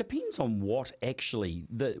 But it depends on what actually.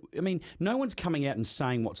 No one's coming out and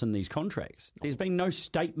saying what's in these contracts. There's been no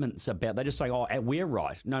statements about. They just say, "Oh, we're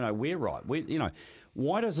right." No, we're right.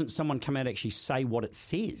 Why doesn't someone come out and actually say what it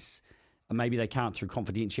says? Maybe they can't through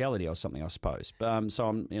confidentiality or something, I suppose.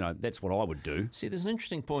 So that's what I would do. See, there's an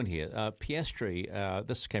interesting point here. Piastri,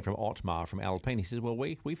 this came from Otmar from Alpine. He says, "Well,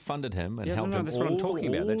 we funded him and helped him that's what I'm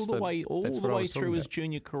talking about. All the way through his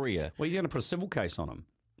junior career." Well, you're going to put a civil case on him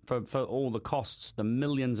for all the costs, the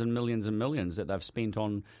millions and millions and millions that they've spent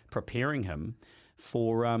on preparing him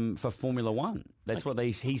for Formula One. That's what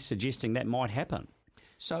he's suggesting that might happen.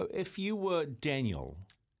 So, if you were Daniel,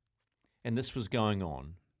 and this was going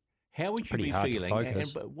on, how would you Pretty be hard to feeling?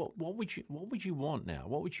 focus. But what would you want now?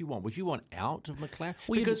 What would you want? Would you want out of McLaren?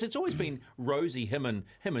 Because it's always been rosy. Him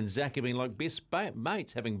and Zach have been like best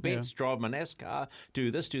mates, having bets, drive a NASCAR, do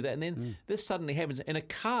this, do that, and then this suddenly happens in a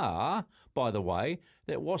car. By the way,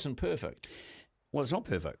 that wasn't perfect. Well, it's not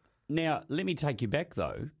perfect. Now, let me take you back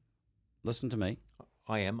though. Listen to me.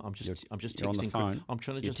 I am. I'm just texting. You're on the phone. I'm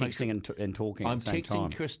trying to You're just texting and talking. I'm at the same texting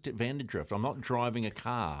time. Chris Vanderdrift. I'm not driving a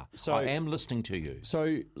car. So- I am listening to you.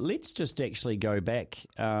 So let's just actually go back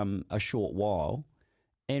a short while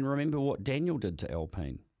and remember what Daniel did to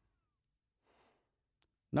Alpine.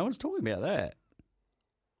 No one's talking about that.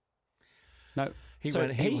 No. He So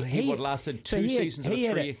lasted so two he had- seasons of he a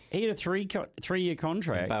had three. He had a three-year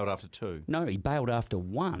contract. Bailed after two. No, he bailed after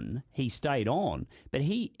one. He stayed on. But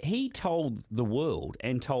he told the world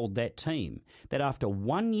and told that team that after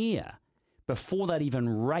 1 year, before they'd even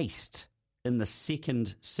raced in the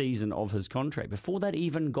second season of his contract, before they'd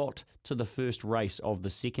even got to the first race of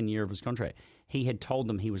the second year of his contract, he had told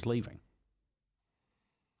them he was leaving.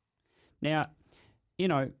 Now,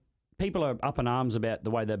 people are up in arms about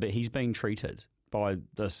the way that he's being treated by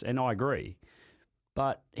this, and I agree.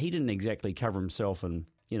 But he didn't exactly cover himself in,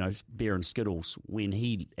 beer and skittles when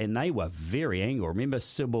and they were very angry. Remember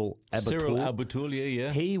Cyril Abiteboul,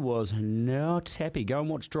 yeah. He was not happy. Go and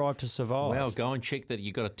watch Drive to Survive. Well, go and check that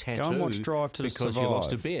you got a tattoo. Go and watch Drive to because Survive. you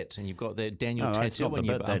lost a bet and you've got that Daniel No, that's tattoo not on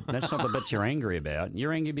the your bit. bum. That's not the bit you're angry about.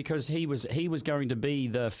 You're angry because he was going to be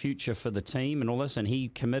the future for the team and all this, and he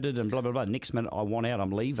committed and blah blah blah. Next minute, I want out.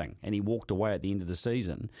 I'm leaving, and he walked away at the end of the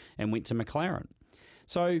season and went to McLaren.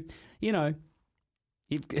 So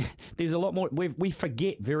there's a lot more. We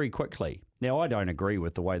forget very quickly. Now, I don't agree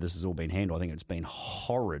with the way this has all been handled. I think it's been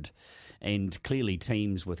horrid. And clearly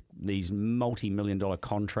teams with these multi-million-dollar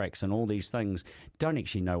contracts and all these things don't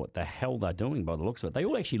actually know what the hell they're doing by the looks of it. They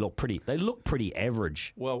all actually look pretty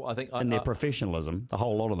average Well, I think in their professionalism, the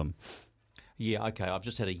whole lot of them. Yeah, okay. I've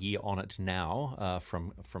just had a year on it now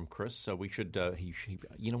from Chris, so we should.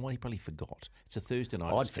 You know what? He probably forgot. It's a Thursday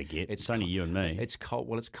night. I'd forget. It's only you and me. It's cold.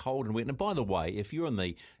 Well, it's cold and wet. And by the way, if you're in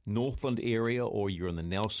the Northland area or you're in the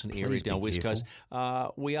Nelson area Please be down West careful.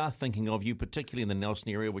 Coast, we are thinking of you, particularly in the Nelson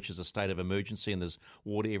area, which is a state of emergency and there's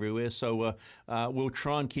water everywhere. So we'll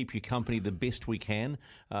try and keep you company the best we can.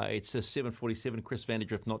 It's a 7:47. Chris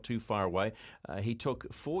Vanderdrift, not too far away. He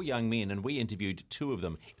took 4 young men, and we interviewed 2 of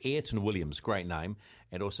them. Ayrton Williams, great name,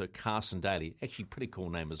 and also Carson Daly, actually pretty cool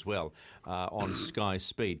name as well, on Sky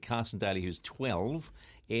Speed. Carson Daly, who's 12,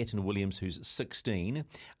 Ayrton Williams, who's 16,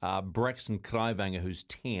 Braxton Kreivanger, who's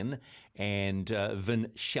 10, and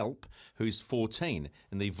Vin Schelp, who's 14,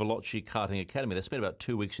 in the Veloci Karting Academy. They spent about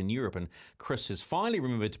 2 weeks in Europe, and Chris has finally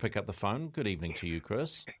remembered to pick up the phone. Good evening to you,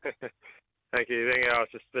 Chris. Thank you. I was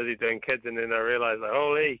just busy doing kids, and then I realised, like,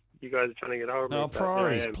 holy, you guys are trying to get hold of me. Oh, but here I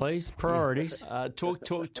priorities, am. please. Priorities.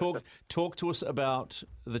 Talk to us about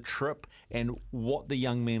the trip and what the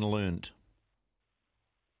young men learned.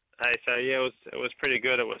 Hey, so yeah, it was pretty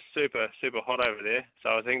good. It was super hot over there. So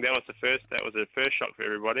I think that was the first shock for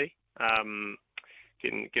everybody.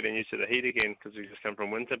 Getting used to the heat again because we just come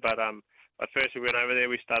from winter. But first we went over there.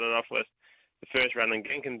 We started off with the first run in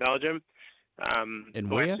Genk in Belgium. In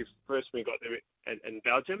well, where? actually, first we got there in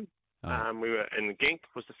Belgium. Oh. We were in Genk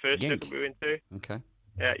was the first Genk. circuit we went to. Okay.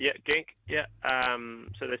 Yeah, Genk. Yeah.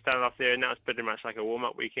 So they started off there, and that was pretty much like a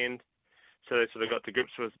warm-up weekend. So they sort of got to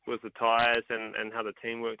grips with the tyres and how the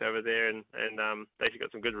team worked over there, and they actually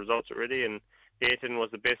got some good results already. And Ayrton was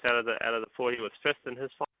the best out of the four. He was fifth in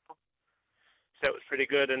his final, so that was pretty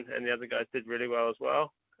good. And the other guys did really well as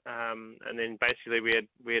well. And then basically we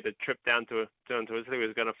had a trip down to Italy. We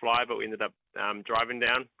was going to fly, but we ended up driving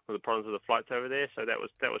down with the problems with the flights over there. So that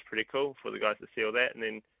was pretty cool for the guys to see all that. And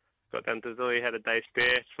then got down to Italy, had a day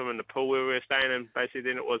spare, swim in the pool where we were staying, and basically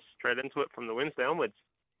then it was straight into it from the Wednesday onwards.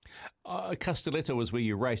 Castelletto was where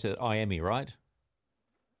you raced at Miami, right?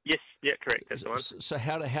 Yes, yeah, correct. That's the one. So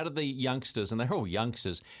how did the youngsters, and they're all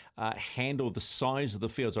youngsters, handle the size of the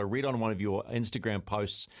fields? I read on one of your Instagram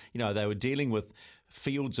posts, they were dealing with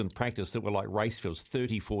fields in practice that were like race fields,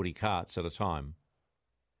 30, 40 carts at a time.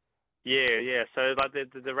 Yeah. So like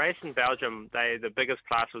the race in Belgium, the biggest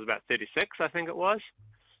class was about 36, I think it was,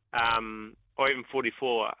 or even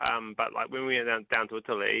 44. But like when we went down to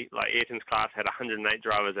Italy, like Ayrton's class had 108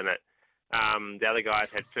 drivers in it. The other guys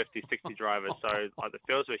had 50, 60 drivers. So like the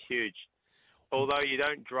fields were huge. Although you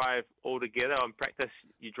don't drive all together on practice,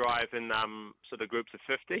 you drive in sort of groups of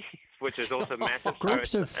 50, which is also massive.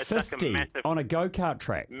 Groups so of it's 50 like a massive, on a go-kart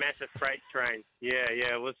track. massive freight train. Yeah,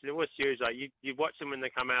 it was huge. Like you watch them when they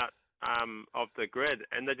come out of the grid,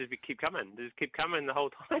 and they just keep coming. They just keep coming the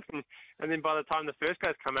whole time, and then by the time the first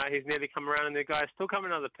guy's come out, he's nearly come around, and the guy's still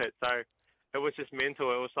coming out of the pit. So it was just mental.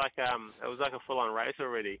 It was like a full-on race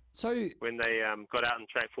already. So when they got out in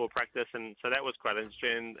track 4 practice, and so that was quite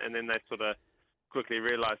interesting. And then they sort of quickly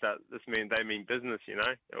realised that they mean business,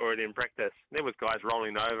 already in practice. There was guys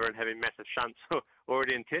rolling over and having massive shunts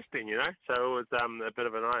already in testing, So it was a bit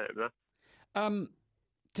of an eye-opener.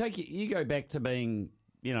 you go back to being,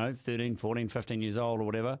 13, 14, 15 years old or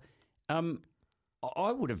whatever.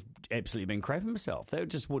 I would have absolutely been crapping myself. They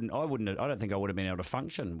just wouldn't. I don't think I would have been able to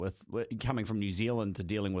function with coming from New Zealand to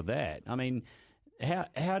dealing with that. I mean,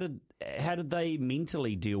 how did they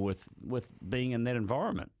mentally deal with being in that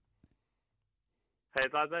environment? Hey,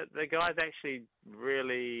 the guys actually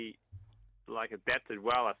really adapted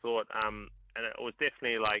well, I thought, and it was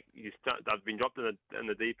definitely they've been dropped in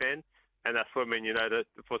the deep end, and they're swimming,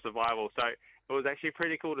 for survival. So it was actually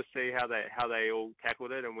pretty cool to see how they all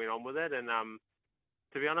tackled it and went on with it. And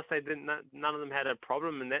to be honest, none of them had a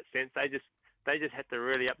problem in that sense. They just had to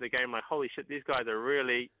really up the game. Like, holy shit, these guys are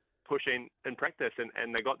really pushing in practice, and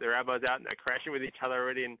they got their elbows out and they're crashing with each other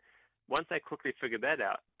already. And once they quickly figured that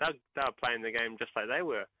out, they were playing the game just like they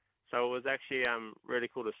were. So it was actually really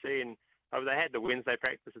cool to see. And they had the Wednesday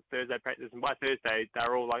practice and Thursday practice, and by Thursday they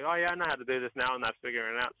were all like, oh yeah, I know how to do this now, and they're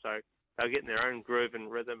figuring it out. So they were getting their own groove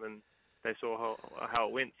and rhythm, and they saw how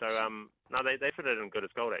it went. So they fit it in good as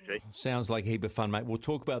gold, actually. Sounds like a heap of fun, mate. We'll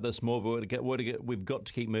talk about this more, but we've got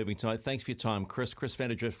to keep moving tonight. Thanks for your time, Chris. Chris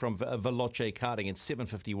Vanderdrift from Veloce Karting at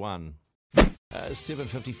 7:51.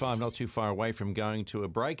 7:55, not too far away from going to a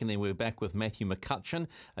break, and then we're back with Matthew McCutcheon,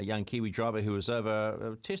 a young Kiwi driver who was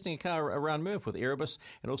over testing a car around Murph with Erebus,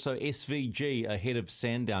 and also SVG ahead of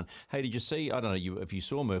Sandown. Hey, did you see? I don't know if you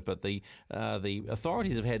saw Murph, but the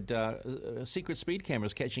authorities have had secret speed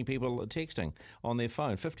cameras catching people texting on their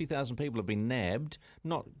phone. 50,000 people have been nabbed,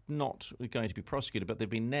 not going to be prosecuted, but they've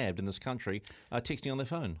been nabbed in this country texting on their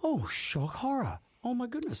phone. Oh, shock horror! Oh my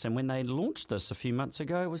goodness! And when they launched this a few months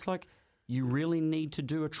ago, it was like, you really need to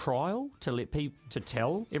do a trial to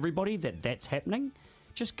tell everybody that that's happening?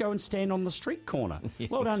 Just go and stand on the street corner. Yeah,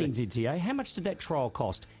 well done, exactly. NZTA. How much did that trial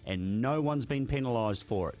cost? And no one's been penalised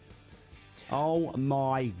for it. Oh,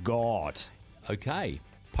 my God. Okay.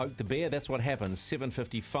 Poke the bear. That's what happens.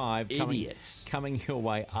 7:55. Idiots. Coming your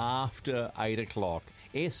way after 8 o'clock.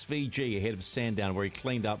 SVG ahead of Sandown, where he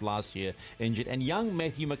cleaned up last year, injured. And young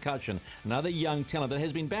Matthew McCutcheon, another young talent that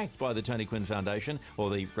has been backed by the Tony Quinn Foundation or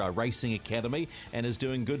the Racing Academy, and is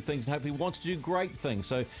doing good things and hopefully wants to do great things.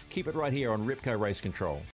 So keep it right here on Repco Race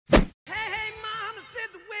Control. Hey, mama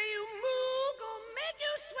said the way you move gonna make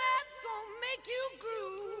you sweat, gonna make you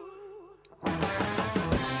groove.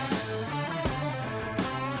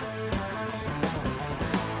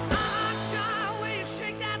 Way you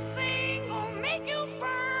shake that thing gonna make you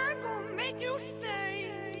burn, gonna make you stay.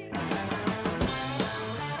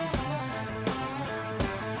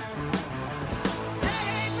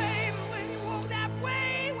 Hey, baby, when you walk that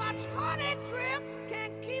way, watch honey drip,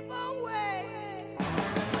 can't keep away.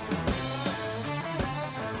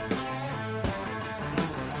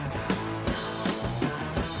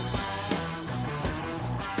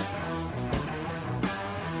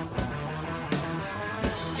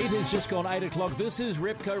 It has just gone 8 o'clock. This is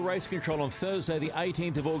Repco Race Control on Thursday, the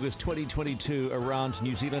 18th of August, 2022, around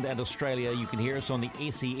New Zealand and Australia. You can hear us on the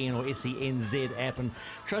SEN or SENZ app, and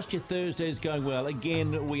trust your Thursday is going well.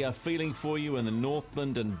 Again, we are feeling for you in the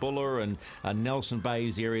Northland and Buller and Nelson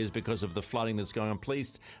Bays areas because of the flooding that's going on.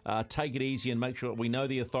 Please take it easy and make sure we know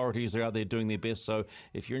the authorities are out there doing their best. So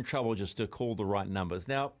if you're in trouble, just call the right numbers.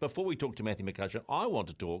 Now, before we talk to Matthew McCutcheon, I want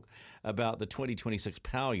to talk about the 2026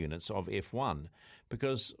 power units of F1.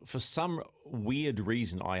 Because for some weird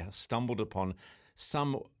reason, I stumbled upon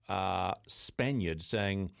some Spaniard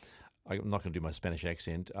saying, I'm not going to do my Spanish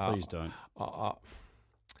accent. Please don't.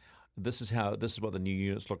 This is what the new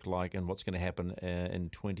units look like and what's going to happen in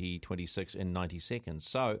 2026 in 90 seconds.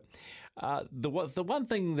 So the one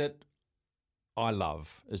thing that I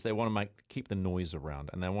love is they want to keep the noise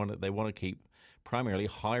around, and they want to keep primarily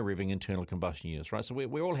high revving internal combustion units, right? So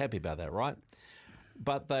we're all happy about that, right?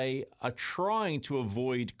 But they are trying to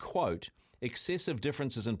avoid, quote, excessive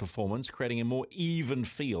differences in performance, creating a more even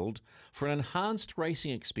field for an enhanced racing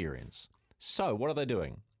experience. So what are they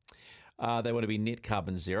doing? They want to be net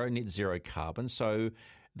zero carbon. So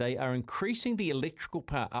they are increasing the electrical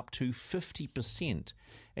power up to 50%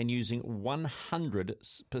 and using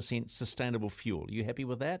 100% sustainable fuel. Are you happy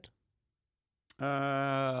with that?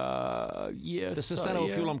 Yes. The sustainable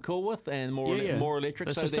fuel I'm cool with, and more electric.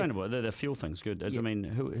 The sustainable. The fuel thing's good. I mean,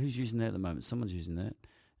 who's using that at the moment? Someone's using that.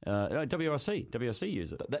 WRC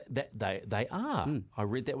use it. They are. I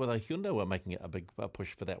read that with a Hyundai. We're making a big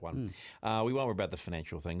push for that one. We won't worry about the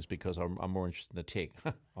financial things because I'm more interested in the tech.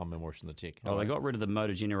 I'm more interested in the tech. Oh, they got rid of the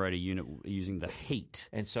motor generator unit using the heat,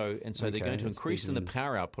 and so they're going to increase in the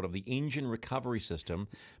power output of the engine recovery system,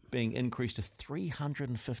 being increased to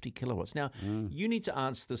 350 kilowatts. Now, you need to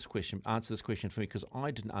answer this question for me because I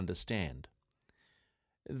didn't understand.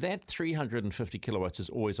 That 350 kilowatts is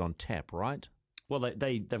always on tap, right? Well,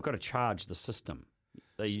 they've got to charge the system.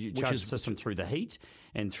 They charge the system through the heat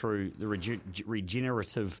and through the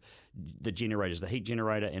the generators, the heat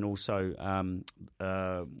generator, and also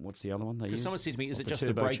what's the other one they use? Someone said to me, "Is it just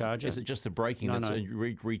the braking? Is it just the braking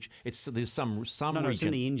that's there's some No, it's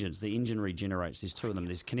in the engines. The engine regenerates. There's two of them.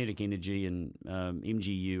 There's kinetic energy and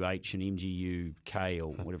MGU-H and MGU-K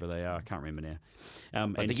or whatever they are. I can't remember now.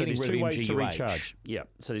 And so there's two ways to recharge. Yeah,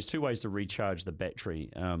 so there's two ways to recharge the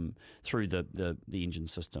battery through the engine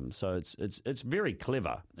system. So it's very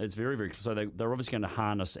clever. It's very, very clever. So they're obviously going to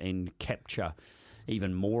harness and capture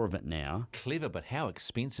even more of it now. Clever, but how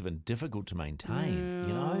expensive and difficult to maintain,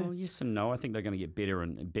 you know? Yes and no. I think they're going to get better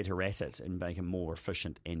and better at it and make it more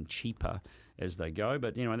efficient and cheaper as they go.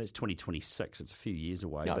 But, that's 2026. It's a few years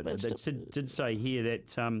away. No, but it did say here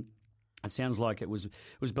that it sounds like it was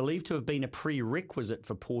believed to have been a prerequisite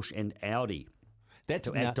for Porsche and Audi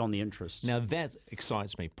to act on the interest. Now, that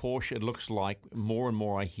excites me. Porsche, it looks like more and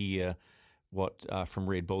more I hear from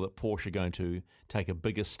Red Bull that Porsche are going to take a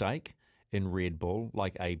bigger stake in Red Bull,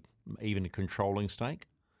 like even a controlling stake.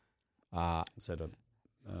 Is that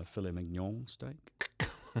a filet mignon steak?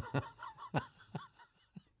 Is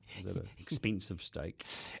that an expensive steak?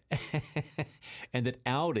 And that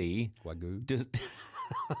Audi... Wagyu.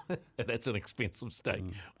 That's an expensive steak.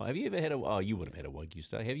 Have you ever had you would have had a Wagyu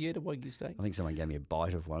steak. Have you had a Wagyu steak? I think someone gave me a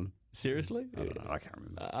bite of one. Seriously? I don't know. I can't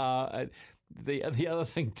remember. The other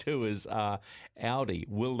thing too is Audi.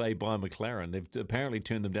 Will they buy McLaren? They've apparently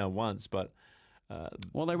turned them down once, but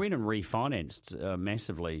well, they went and refinanced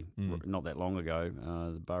massively not that long ago.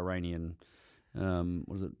 The Bahrainian,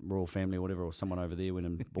 what is it, royal family or whatever, or someone over there went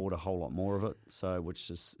and bought a whole lot more of it. So, which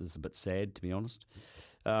is a bit sad, to be honest.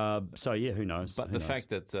 So yeah, who knows? But fact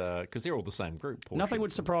that because they're all the same group, Porsche. Nothing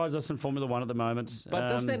would surprise us in Formula One at the moment. But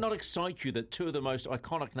does that not excite you that two of the most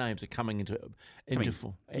iconic names are coming into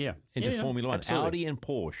Formula One? Absolutely. Audi and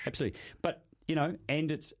Porsche. Absolutely. But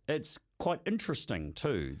and it's quite interesting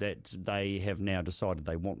too that they have now decided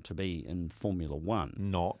they want to be in Formula One,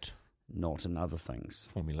 not in other things.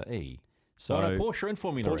 Formula E. So Porsche in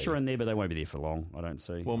Formula E. Porsche are in there, but they won't be there for long, I don't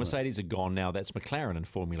see. Well, Mercedes are gone now. That's McLaren in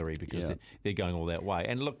Formula E because they're going all that way.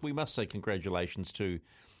 And look, we must say congratulations to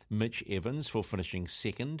Mitch Evans for finishing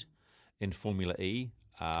second in Formula E.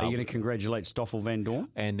 Are you going to congratulate Stoffel Van Dorn?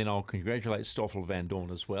 And then I'll congratulate Stoffel Van Dorn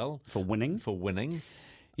as well. For winning?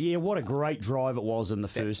 Yeah, what a great drive it was in the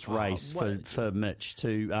first race for Mitch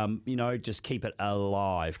to, just keep it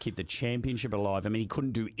alive, keep the championship alive. I mean, he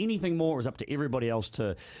couldn't do anything more. It was up to everybody else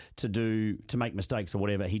to make mistakes or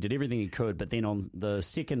whatever. He did everything he could, but then on the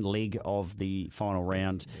second leg of the final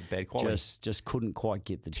round, bad quality. Just couldn't quite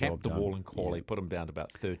get the job done. Tapped the wall in quali, put him down to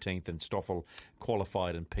about 13th, and Stoffel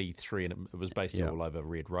qualified in P3, and it was basically all over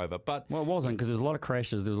Red Rover. But it wasn't, because there was a lot of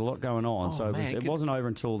crashes, there was a lot going on, it wasn't over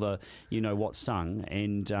until the what sung,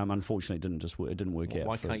 and and unfortunately it didn't work out.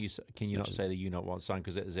 Why can't you? Can you not say the "you not want son"?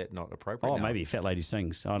 Because is that not appropriate? Oh, now? maybe Fat Lady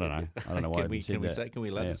Sings. I don't know. I don't know why can we said that. Can we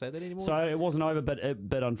allowed to say that anymore? So it wasn't over,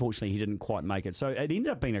 but unfortunately he didn't quite make it. So it ended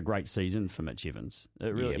up being a great season for Mitch Evans.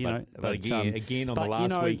 It really, but again on the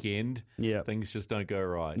last weekend, things just don't go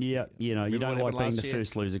right. Yeah, you don't like being the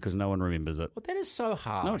first loser because no one remembers it. Well, that is so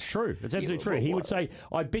hard. No, it's true. It's absolutely true. He would say,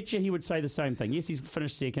 I bet you he would say the same thing. Yes, he's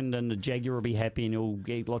finished second and the Jaguar will be happy and he'll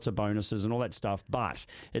get lots of bonuses and all that stuff. But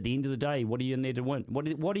at the end of the day, what are you in there to win?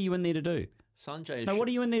 What are you in there to do? Sanjay, what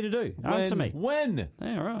are you in there to do? Answer me. Win.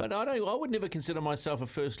 Yeah, right. But I would never consider myself a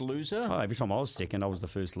first loser. Oh, every time I was second, I was the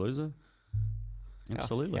first loser.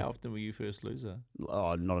 Absolutely. How often were you first loser?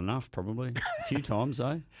 Oh, not enough, probably. A few times,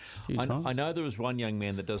 though. I know there was one young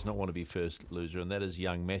man that does not want to be first loser, and that is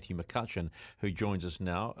young Matthew McCutcheon, who joins us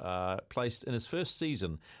now. Placed in his first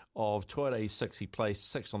season of Toyota E6, he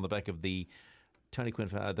placed sixth on the back of the Tony Quinn.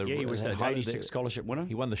 He was the 86 scholarship winner.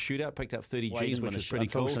 He won the shootout, picked up 30 Gs, which was pretty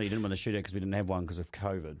cool. Unfortunately, he didn't win the shootout because we didn't have one because of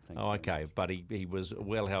COVID. Okay. But he was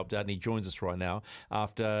well helped out, and he joins us right now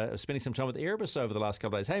after spending some time with Erebus over the last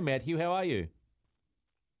couple of days. Hey, Matthew, how are you?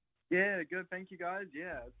 Yeah, good. Thank you, guys.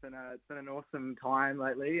 Yeah, it's been an awesome time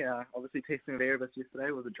lately. Obviously, testing with Erebus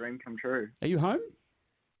yesterday was a dream come true. Are you home?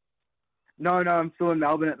 No, I'm still in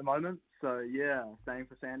Melbourne at the moment. So, yeah, staying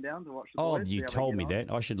for Sandown to watch the boys. You told me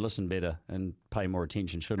that. I should listen better and pay more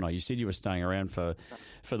attention, shouldn't I? You said you were staying around for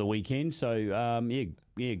the weekend. So,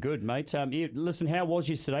 yeah, good, mate. Listen, how was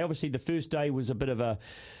yesterday? Obviously, the first day was a bit of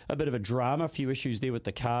a drama. A few issues there with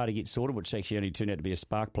the car to get sorted, which actually only turned out to be a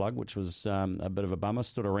spark plug, which was a bit of a bummer.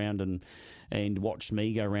 Stood around and watched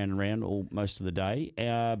me go round and round most of the day.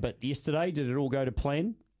 But yesterday, did it all go to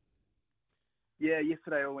plan? Yeah,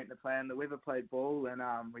 yesterday all went to plan. The weather played ball, and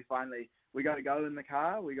we got to go in the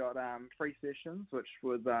car. We got 3 sessions, which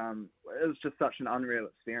was it was just such an unreal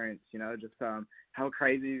experience. Just how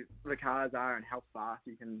crazy the cars are and how fast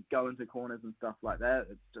you can go into corners and stuff like that.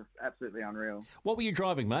 It's just absolutely unreal. What were you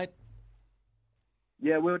driving, mate?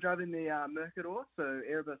 Yeah, we were driving the Mercador. So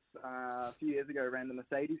Erebus a few years ago ran the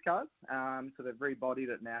Mercedes cars. So they've rebodied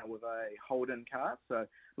it now with a Holden car. So it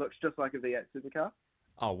looks just like a V8 supercar.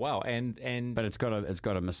 Oh wow! But it's got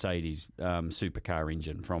a Mercedes supercar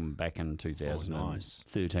engine from back in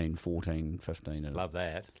 2013, 14, 15. Love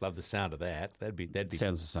that. Love the sound of that. That'd be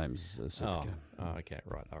sounds the same as a supercar. Oh, okay,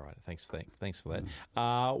 right, all right. Thanks for that.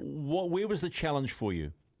 Where was the challenge for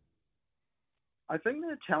you? I think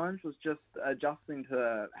the challenge was just adjusting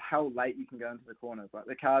to how late you can go into the corners. Like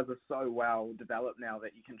the cars are so well developed now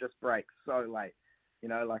that you can just brake so late.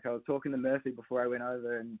 Like I was talking to Murphy before I went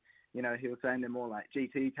over, and he was saying they're more like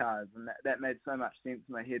GT cars, and that made so much sense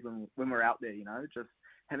in my head when we're out there, just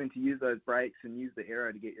having to use those brakes and use the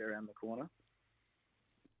aero to get you around the corner.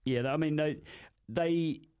 Yeah, I mean,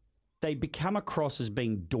 they become across as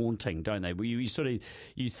being daunting, don't they?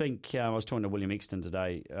 You think, I was talking to William Exton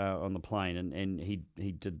today on the plane, and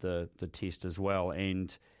he did the test as well,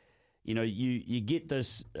 and you get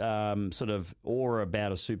this sort of aura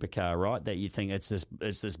about a supercar, right? That you think it's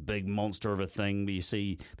this big monster of a thing. You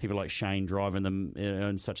see people like Shane driving them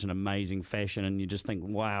in such an amazing fashion, and you just think,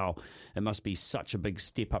 wow, it must be such a big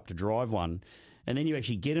step up to drive one. And then you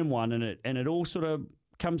actually get in one, and it all sort of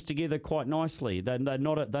comes together quite nicely. They're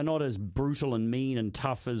not as brutal and mean and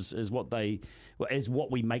tough as what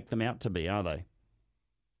we make them out to be, are they?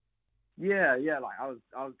 Yeah. Like I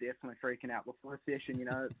was definitely freaking out before the session.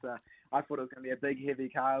 It's I thought it was going to be a big heavy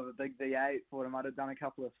car with a big V8. Thought I might have done a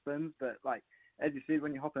couple of spins, but like as you said,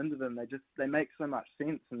 when you hop into them, they make so much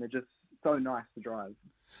sense and they're just so nice to drive.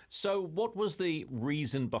 So, what was the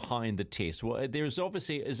reason behind the test? Well,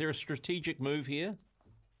 is there a strategic move here?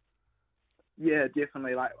 Yeah,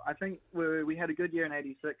 definitely. Like I think we had a good year in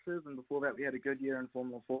 86s, and before that we had a good year in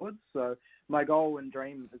Formula Fords. So my goal and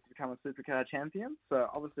dream is to become a supercar champion. So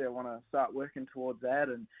obviously I want to start working towards that,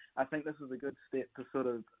 and I think this is a good step to sort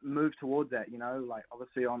of move towards that. Like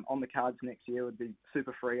obviously on the cards next year would be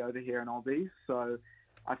Super Free over here in Aussie. So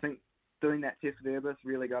I think doing that test with Airbus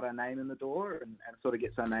really got our name in the door and sort of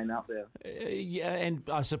gets our name out there. Yeah, and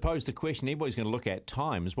I suppose the question everybody's going to look at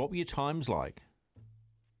times. What were your times like?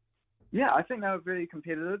 Yeah, I think they were very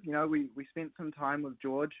competitive. We spent some time with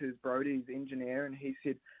George, who's Brody's engineer, and he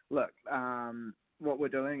said, look, what we're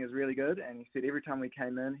doing is really good. And he said every time we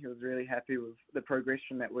came in, he was really happy with the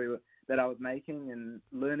progression that I was making and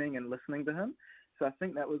learning and listening to him. So I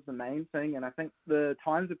think that was the main thing. And I think the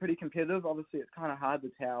times are pretty competitive. Obviously, it's kind of hard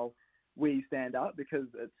to tell where you stand up because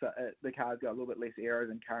the car's got a little bit less aero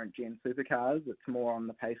than current gen supercars. It's more on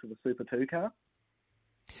the pace of a Super 2 car.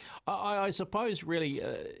 I suppose really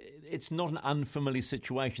it's not an unfamiliar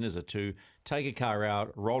situation, is it, to take a car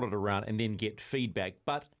out, roll it around and then get feedback.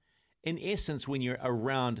 But in essence, when you're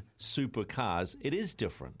around supercars, it is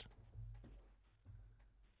different.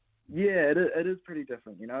 Yeah, it is pretty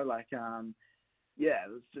different, you know. Like, yeah, it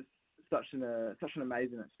was just such an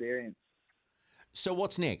amazing experience. So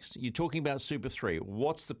what's next? You're talking about Super 3.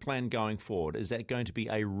 What's the plan going forward? Is that going to be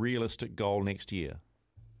a realistic goal next year?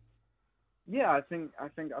 Yeah, I think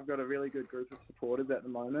I've got a really good group of supporters at the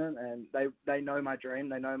moment, and they know my dream,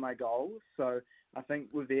 they know my goals. So I think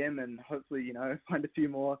with them, and hopefully, you know, find a few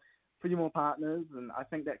more partners, and I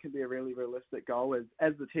think that could be a really realistic goal.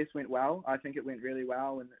 As the test went well, I think it went really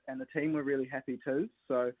well, and the team were really happy too.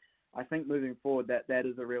 So I think moving forward, that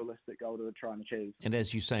is a realistic goal to try and achieve. And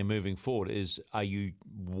as you say, moving forward, are you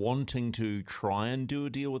wanting to try and do a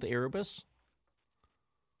deal with Erebus?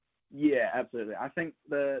 Yeah, absolutely. I think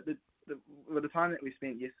the time that we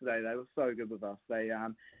spent yesterday, they were so good with us. They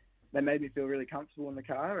made me feel really comfortable in the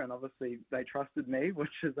car, and obviously they trusted me, which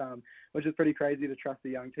is pretty crazy to trust a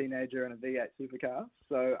young teenager in a V8 supercar.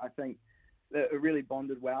 So I think that it really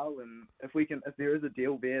bonded well, and if there is a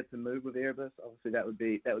deal there to move with Erebus, obviously that would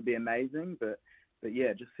be amazing. But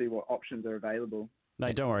yeah, just see what options are available.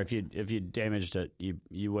 Mate, don't worry. If you damaged it,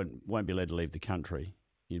 you won't be allowed to leave the country.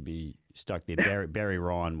 You'd be stuck there. Barry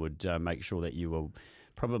Ryan would make sure that you were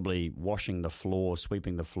probably washing the floor,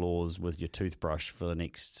 sweeping the floors with your toothbrush for the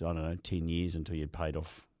next 10 years until you'd paid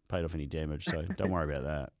off any damage. So don't worry about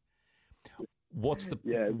that. What's the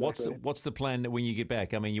exactly. what's the plan when you get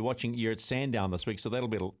back? I mean, you're at Sandown this week, so that'll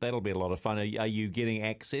be a lot of fun. Are you getting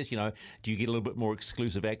access? You know, do you get a little bit more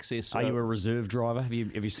exclusive access? Are you a reserve driver? Have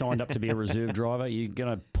you signed up to be a reserve driver? Are you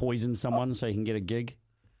going to poison someone so you can get a gig?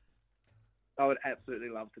 I would absolutely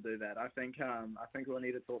love to do that. I think we'll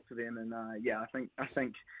need to talk to them, and I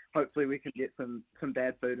think hopefully we can get some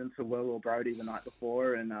bad food into Will or Brody the night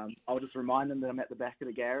before, and I'll just remind them that I'm at the back of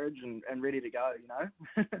the garage and ready to go. You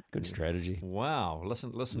know. Good strategy. Wow,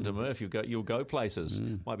 listen to Murph. You'll go places.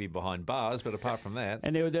 Might be behind bars, but apart from that,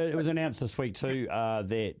 and it was announced this week too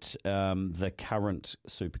that the current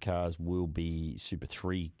supercars will be Super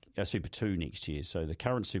 2 next year. So the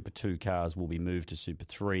current Super 2 cars will be moved to Super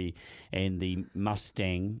 3, and the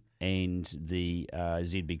Mustang and the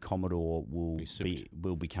ZB Commodore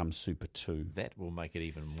will become Super 2. That will make it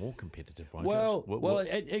even more competitive, won't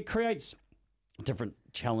it? It creates different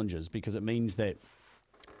challenges because it means that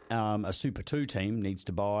a Super 2 team needs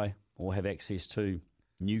to buy or have access to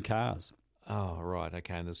new cars. Oh, right,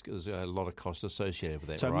 okay, and there's a lot of cost associated with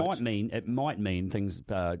that. So right? it might mean things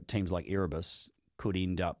teams like Erebus could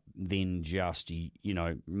end up then just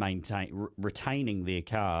retaining their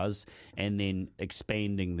cars and then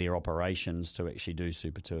expanding their operations to actually do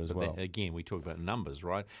Super 2 as well. Again, we talk about numbers,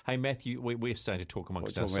 right? Hey, Matthew, we're starting to talk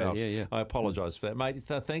amongst ourselves. Yeah. I apologise for that, mate.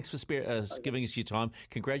 Thanks for giving us your time.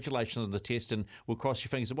 Congratulations on the test, and we'll cross your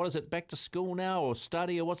fingers. What is it, back to school now or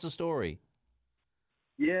study, or what's the story?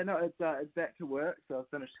 Yeah, no, it's back to work. So I've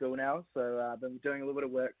finished school now. So I've been doing a little bit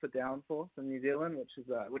of work for Downforce in New Zealand, which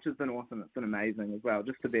has been awesome. It's been amazing as well.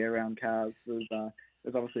 Just to be around cars is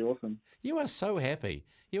obviously awesome. You are so happy.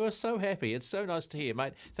 You are so happy. It's so nice to hear,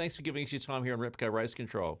 mate. Thanks for giving us your time here on Repco Race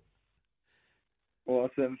Control.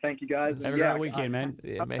 Awesome. Thank you, guys. Have a great weekend, man.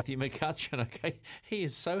 Yeah, Matthew McCutcheon, okay. He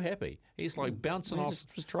is so happy. He's like bouncing off.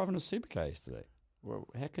 Just was driving a supercar yesterday. Well,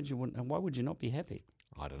 how could you? And why would you not be happy?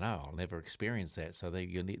 I don't know. I'll never experience that. So there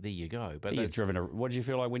you go. But you've driven what did you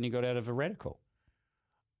feel like when you got out of a Radical?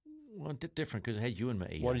 Well, different because it had you and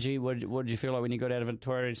me. What did you feel like when you got out of a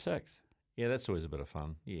Toyota 86? Yeah, that's always a bit of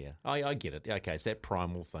fun. Yeah, I get it. Okay, it's that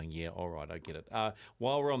primal thing. Yeah, all right, I get it.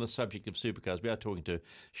 While we're on the subject of supercars, we are talking to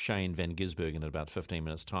Shane Van Gisbergen in about 15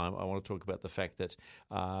 minutes' time. I want to talk about the fact that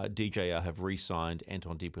DJR have re-signed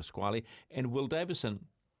Anton De Pasquale and Will Davison.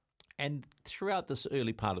 And throughout this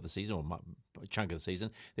early part of the season, or chunk of the season,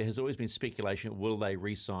 there has always been speculation, will they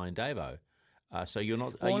re-sign Davo? So you're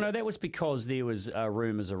not... Well, no, that was because there was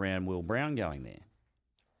rumours around Will Brown going there.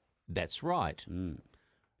 That's right.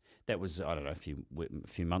 That was, I don't know, a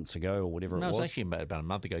few months ago or whatever it was. No, it was actually about a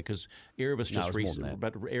month ago because Erebus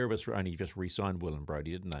Erebus only just re-signed Will and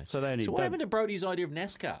Brody, didn't they? So what happened to Brody's idea of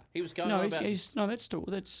NASCAR? He was going he's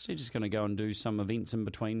just going to go and do some events in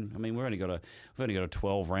between. I mean, we've only got a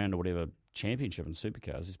 12 round or whatever championship in supercars.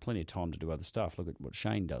 There's plenty of time to do other stuff. Look at what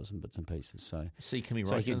Shane does in bits and pieces. So Kimi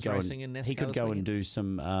Räikkönen's racing in NASCAR. He could go and do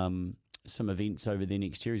some events over there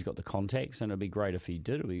next year. He's got the contacts, and it'd be great if he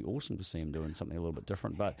did. It'd be awesome to see him doing something a little bit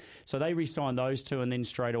different. But so they re-signed those two, and then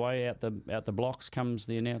straight away out the blocks comes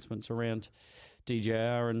the announcements around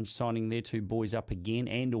DJR and signing their two boys up again,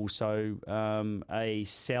 and also a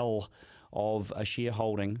sell of a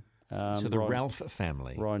shareholding. So the Ralph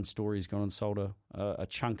family. Ryan Story's gone and sold a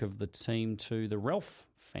chunk of the team to the Ralph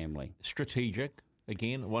family. Strategic.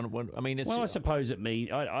 Again, I mean, it's. Well, I suppose it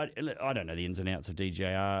means I don't know the ins and outs of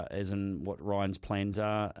DJR, as in what Ryan's plans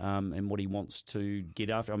are and what he wants to get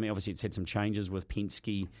after. I mean, obviously, it's had some changes with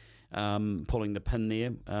Penske pulling the pin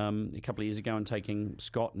there a couple of years ago and taking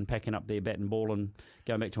Scott and packing up their bat and ball and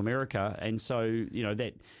going back to America. And so,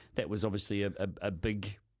 that was obviously a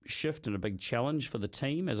big shift and a big challenge for the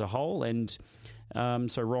team as a whole. And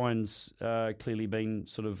so Ryan's clearly been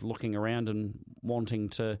sort of looking around and wanting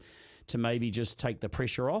to maybe just take the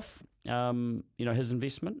pressure off, his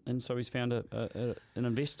investment. And so he's found an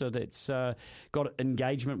investor that's got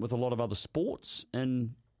engagement with a lot of other sports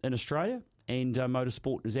in Australia, and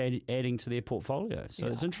motorsport is adding to their portfolio. So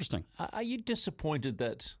it's interesting. Are you disappointed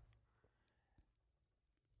that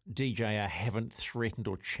DJR haven't threatened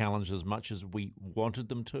or challenged as much as we wanted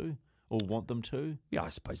them to or want them to? Yeah, I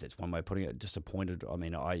suppose that's one way of putting it. Disappointed. I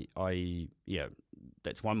mean,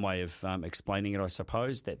 that's one way of explaining it, I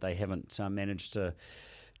suppose, that they haven't managed to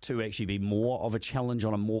actually be more of a challenge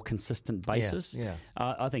on a more consistent basis. Yeah.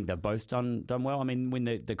 I think they've both done well. I mean, when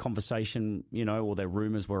the conversation, or the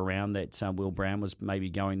rumours were around that Will Brown was maybe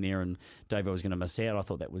going there and Davo was going to miss out, I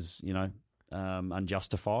thought that was,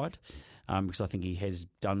 unjustified because I think he has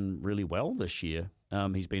done really well this year.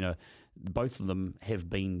 Both of them have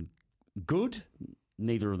been good.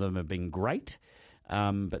 Neither of them have been great.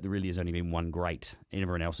 But there really has only been one great.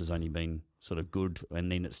 Everyone else has only been sort of good, and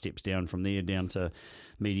then it steps down from there down to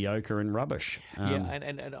mediocre and rubbish.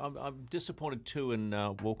 And I'm disappointed too in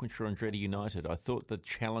Walkinshaw and Andretti United. I thought the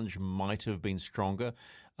challenge might have been stronger.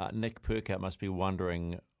 Nick Percat must be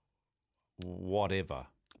wondering whatever.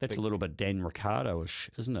 That's a little bit Dan Ricciardo-ish,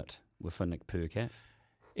 isn't it, for Nick Percat?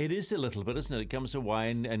 It is a little bit, isn't it? It comes away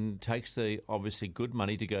and takes the obviously good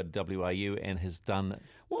money to go to WAU and has done.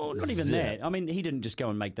 Well, not even that. I mean, he didn't just go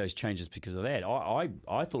and make those changes because of that.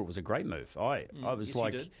 I thought it was a great move. I was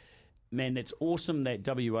like, man, that's awesome that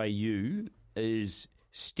WAU is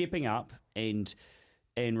stepping up and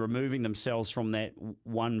removing themselves from that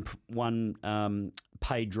one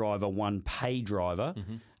paid driver, one pay driver.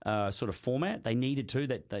 Sort of format. They needed to.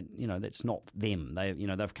 That's not them.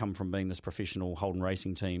 They've come from being this professional Holden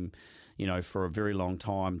racing team, for a very long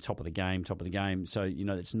time, top of the game. So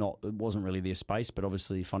it wasn't really their space, but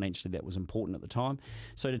obviously financially that was important at the time.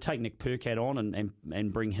 So to take Nick Percat on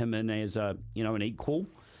and bring him in as an equal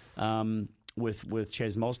with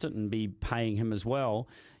Chaz Mostert and be paying him as well,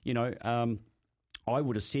 I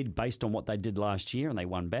would have said based on what they did last year, and they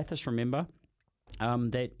won Bathurst, remember.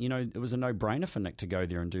 That it was a no-brainer for Nick to go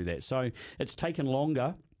there and do that. So it's taken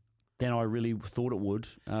longer than I really thought it would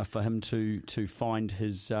for him to find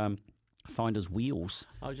his wheels.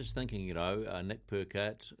 I was just thinking, Nick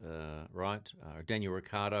Percat, right? Daniel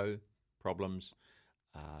Ricciardo problems,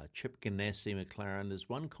 Chip Ganassi, McLaren. There's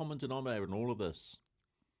one common denominator in all of this: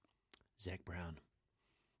 Zach Brown.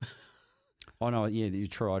 Oh, no, yeah, you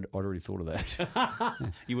tried. I'd already thought of that.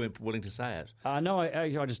 You weren't willing to say it? No,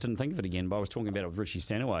 I just didn't think of it again, but I was talking about it with Richie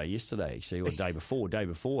Stanaway yesterday, actually, or day before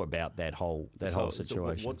about that whole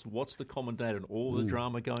situation. So what's the common data in all the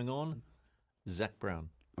drama going on? Zach Brown.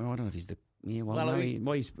 Well, I don't know if he's the... Yeah,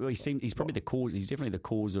 he's probably the cause. He's definitely the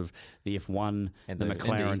cause of the F1, and the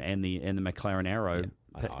McLaren, and the McLaren Arrow. Yeah.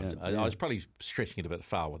 I was probably stretching it a bit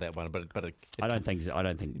far with that one, but I don't think the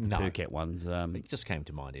Percat one's. It just came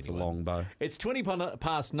to mind anyway. It's a long bow. It's 20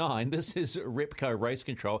 past 9. This is Repco Race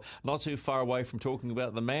Control. Not too far away from talking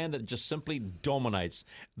about the man that just simply dominates,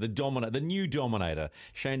 the new dominator,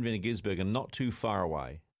 Shane Van Gisbergen. Not too far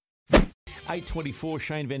away. 8:24,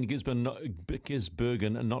 Shane Van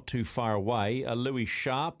Gisbergen, not too far away. Louis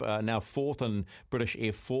Sharp, now fourth in British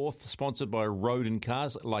F4, sponsored by Roden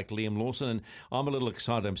Cars, like Liam Lawson. And I'm a little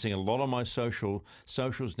excited. I'm seeing a lot on my socials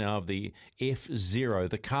now of the F0,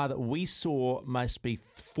 the car that we saw must be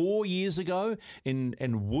 4 years ago in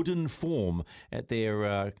wooden form at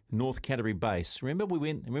their North Canterbury base. Remember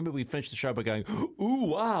we finished the show by going, ooh,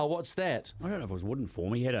 wow, what's that? I don't know if it was wooden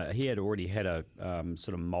form. He had already had a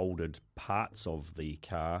sort of moulded parts of the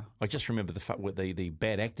car. I just remember the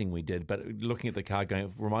bad acting we did, but looking at the car going,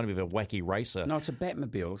 it reminded me of a wacky racer. No, it's a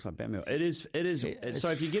Batmobile. It looks like Batmobile. It is.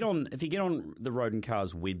 So if you get on the Roden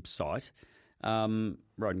Cars website,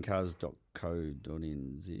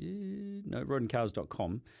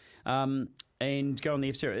 rodencars.co.nz, and go on the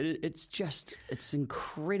F-Series, it's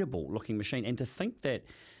incredible looking machine. And to think that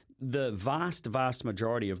the vast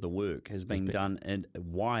majority of the work has been done in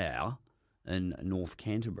Waiau, in North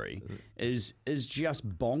Canterbury is just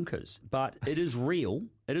bonkers. But it is real.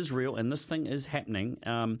 It is real, and this thing is happening.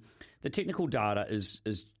 The technical data is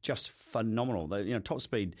just phenomenal. Top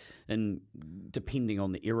speed, and depending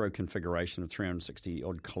on the aero configuration of 360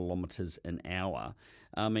 odd kilometres an hour.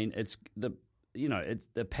 I mean, it's the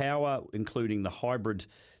power, including the hybrid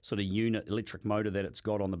sort of unit electric motor that it's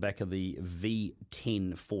got on the back of the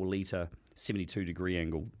V10 4-litre 72-degree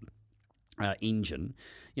angle engine.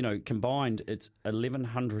 Combined, it's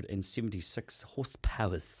 1,176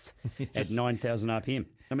 horsepower at 9,000 RPM.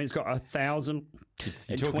 I mean, it's got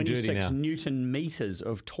 1,026 Newton meters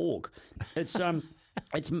of torque. It's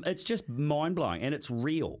it's just mind blowing, and it's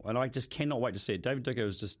real, and I just cannot wait to see it. David Dicker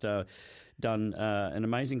has just done an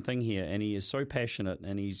amazing thing here, and he is so passionate,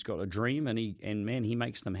 and he's got a dream, and he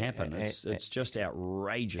makes them happen. It's just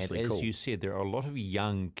outrageously cool. As you said, there are a lot of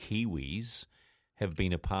young Kiwis have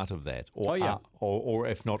been a part of that, or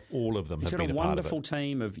if not all of them have been a part of it. He's got a wonderful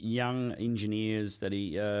team of young engineers that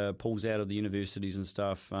he pulls out of the universities and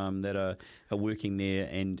stuff that are working there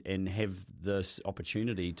and have this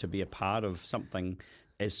opportunity to be a part of something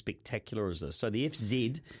as spectacular as this. So the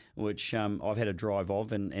FZ, which I've had a drive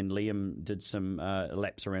of, and Liam did some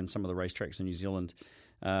laps around some of the racetracks in New Zealand.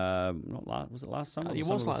 Was it last summer? It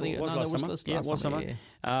was last summer.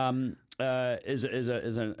 Yeah. Is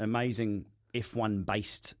an amazing F1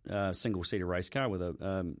 based single seater race car with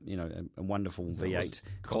a wonderful V8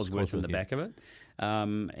 Cosworth in the back of it.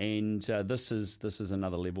 This is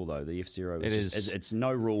another level though. The F-Zero it's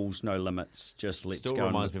no rules, no limits. Just let's Still go.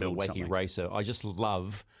 Reminds and me of a wacky something. racer. I just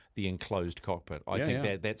love the enclosed cockpit. I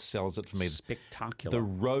think that sells it for me. Spectacular. The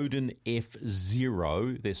Rodin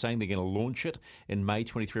F-Zero. They're saying they're going to launch it in May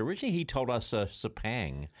 23. Originally, he told us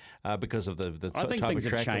Sepang because of the I think type things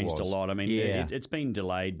of have track changed it was. a lot. I mean, it's been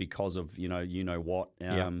delayed because of you know what.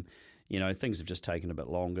 Things have just taken a bit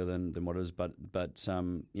longer than what it is. But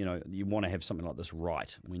you want to have something like this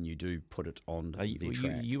right when you do put it on the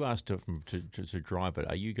track. You asked to drive it.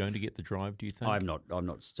 Are you going to get the drive, do you think? I'm not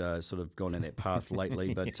sort of gone down that path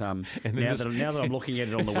lately. But now that I'm looking at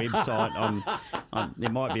it on the website,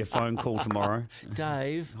 there might be a phone call tomorrow.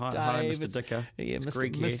 Dave, hi, Mr. Dicker. Yeah, it's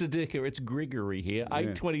Mr. Dicker. It's Gregory here.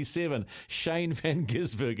 8:27. Shane van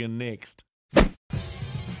Gisbergen next.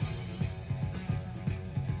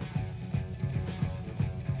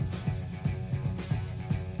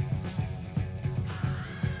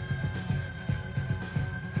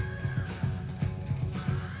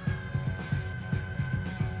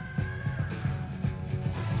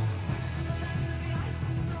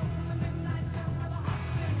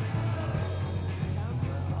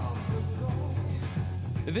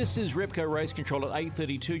 This is Repco Race Control at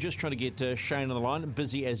 8:32. Just trying to get Shane on the line,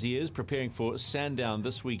 busy as he is, preparing for Sandown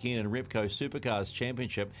this weekend in Repco Supercars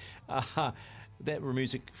Championship. That were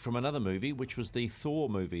music from another movie, which was the Thor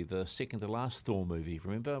movie, the second to last Thor movie.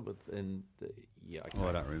 Remember? I don't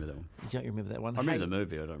remember that one. You don't remember that one? I remember the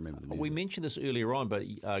movie. I don't remember the movie. We mentioned this earlier on, but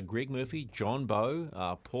Greg Murphy, John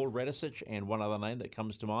Bowe, Paul Radisich, and one other name that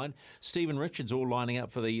comes to mind, Stephen Richards, all lining up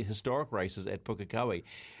for the historic races at Pukekohe.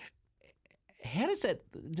 How does that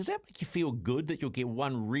make you feel good that you'll get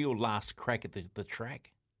one real last crack at the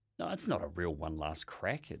track? No, it's not a real one last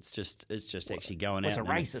crack. It's just actually going out. It's a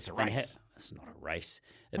race. It's a race. It's not a race.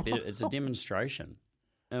 It's a demonstration.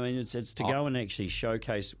 I mean, it's to go and actually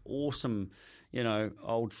showcase awesome,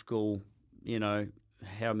 old school,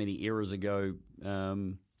 how many eras ago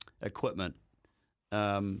equipment,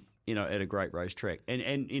 at a great racetrack.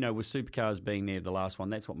 And with supercars being there, the last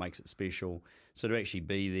one, that's what makes it special. So to actually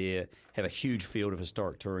be there, have a huge field of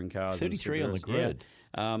historic touring cars. 33 on the grid.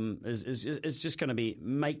 Is just going to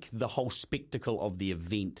make the whole spectacle of the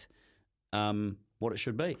event what it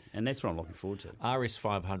should be. And that's what I'm looking forward to.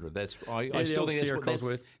 RS500. I still think Sarah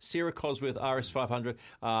Cosworth. Sarah Cosworth, RS500,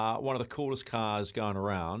 one of the coolest cars going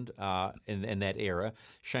around in that era.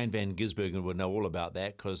 Shane van Gisbergen would know all about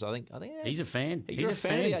that because I think he's a fan. You're a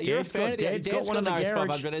fan. You're a fan. Dad's got one in the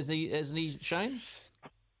garage. RS500, hasn't he, Shane?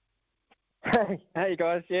 Hey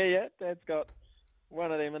guys, yeah. Dad's got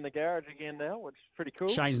one of them in the garage again now, which is pretty cool.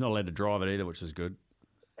 Shane's not allowed to drive it either, which is good.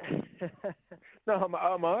 No,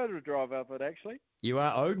 I'm owed to drive up it actually. You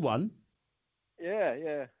are owed one?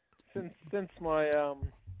 Yeah. Since my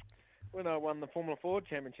when I won the Formula Ford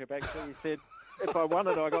Championship, actually, he said if I won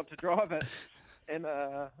it, I got to drive it, and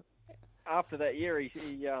after that year,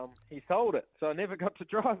 he sold it, so I never got to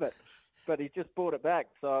drive it. But he just bought it back,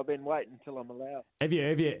 so I've been waiting until I'm allowed. Have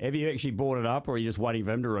you actually bought it up, or are you just waiting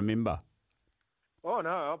for him to remember? Oh no,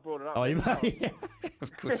 I brought it up. Oh, you may.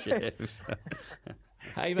 Of course you have.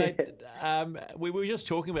 Hey, mate, we were just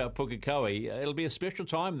talking about Pukekohe. It'll be a special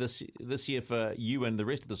time this year for you and the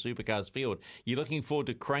rest of the Supercars field. You looking forward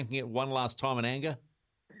to cranking it one last time in anger?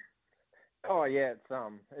 Oh yeah,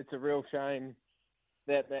 it's a real shame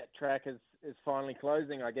that track is finally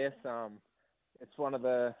closing. I guess it's one of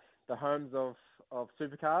the homes of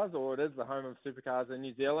supercars, or it is the home of supercars in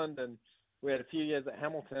New Zealand. And we had a few years at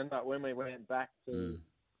Hamilton, but when we went back to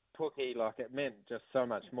Puke, like, it meant just so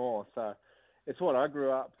much more. So it's what I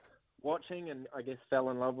grew up watching, and I guess fell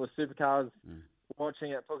in love with supercars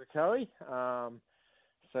watching at Pukekohe.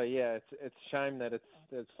 So yeah, it's a shame that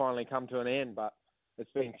it's finally come to an end, but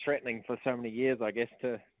it's been threatening for so many years, I guess,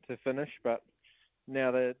 to finish. But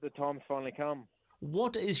now the time's finally come.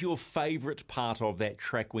 What is your favourite part of that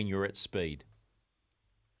track when you're at speed?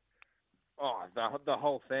 Oh, the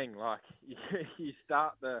whole thing. Like, you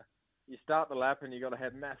start the lap, and you got to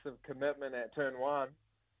have massive commitment at turn one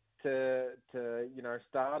to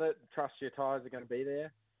start it. Trust your tyres are going to be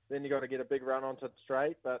there. Then you got to get a big run onto the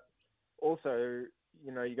straight, but also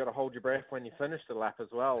you got to hold your breath when you finish the lap as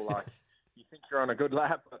well. Like, you think you're on a good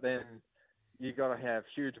lap, but then you got to have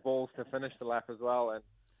huge balls to finish the lap as well. And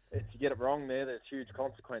if you get it wrong there's huge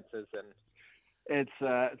consequences. And it's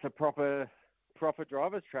a proper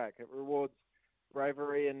driver's track. It rewards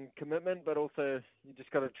bravery and commitment, but also you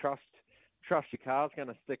just got to trust your car's going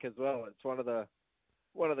to stick as well. It's one of the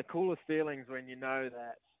coolest feelings when you know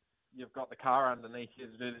that you've got the car underneath you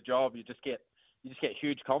to do the job. You just get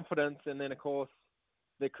huge confidence, and then of course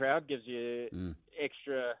the crowd gives you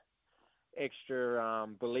extra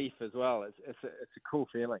belief as well. It's a cool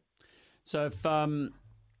feeling. So if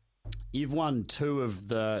you've won two of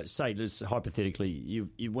the, say, just hypothetically, you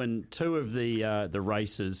win two of the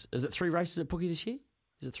races. Is it 3 races at Puke this year?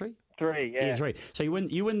 Is it 3? 3, yeah. Yeah, 3. So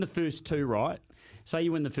you win the first 2, right? Say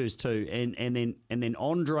you win the first 2, and then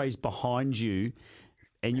Andre's behind you,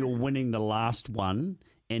 and you're winning the last one,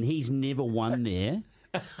 and he's never won there.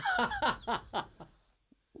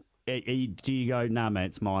 Do you go, nah, mate,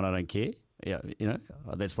 it's mine, I don't care? Yeah,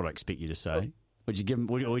 that's what I expect you to say. Would you give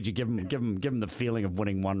him the feeling of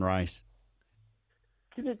winning one race?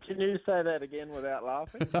 Can you say that again without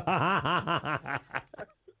laughing?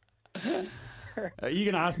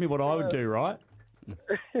 You're going to ask me what I would do, right?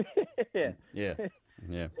 Yeah.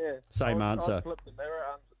 Same answer. I'd flip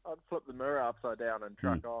the mirror upside down and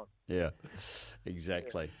truck on. Yeah,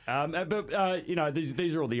 exactly. But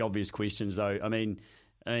these are all the obvious questions, though. I mean,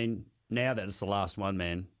 now that it's the last one,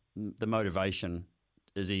 man, the motivation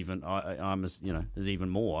is even is even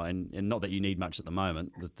more, and not that you need much at the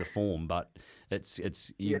moment with the form, but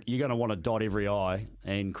you're going to want to dot every I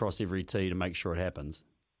and cross every T to make sure it happens.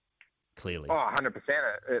 Clearly. Oh,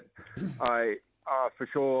 100%. I for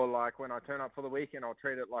sure, like, when I turn up for the weekend, I'll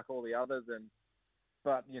treat it like all the others,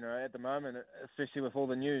 but at the moment, especially with all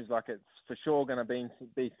the news, like, it's for sure going to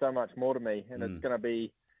be so much more to me, and it's going to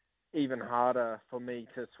be even harder for me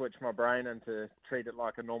to switch my brain and to treat it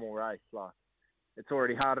like a normal race. Like, it's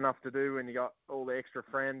already hard enough to do when you got all the extra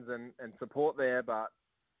friends and support there, but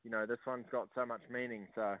this one's got so much meaning,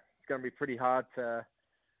 so it's going to be pretty hard to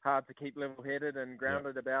keep level-headed and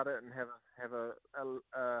grounded about it, and have a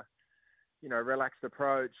relaxed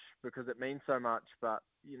approach, because it means so much. But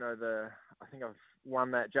I think I've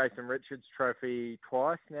won that Jason Richards Trophy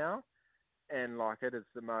twice now, and like, it's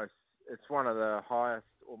one of the highest,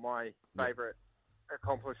 or my favourite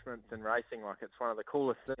accomplishments in racing. Like, it's one of the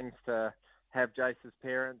coolest things to have Jace's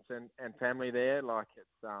parents and family there. Like,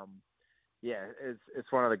 it's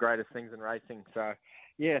one of the greatest things in racing. So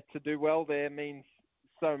yeah, to do well there means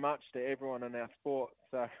so much to everyone in our sport.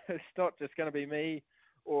 So it's not just going to be me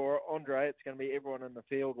or Andre, it's going to be everyone in the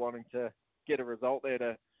field wanting to get a result there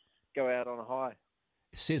to go out on a high.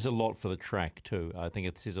 Says a lot for the track too. I think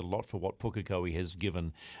it says a lot for what Pukekohe has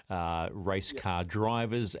given race car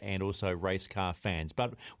drivers and also race car fans.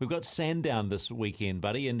 But we've got Sandown this weekend,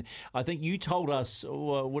 buddy, and I think you told us,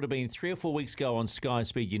 would have been 3 or 4 weeks ago on Sky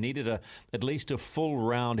Speed, you needed at least a full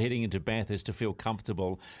round heading into Bathurst to feel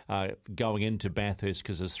comfortable going into Bathurst,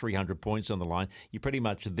 because there's 300 points on the line. You're pretty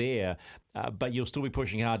much there, but you'll still be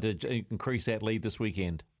pushing hard to increase that lead this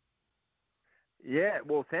weekend. Yeah,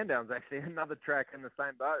 well, Sandown's actually another track in the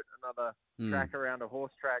same boat, another track around a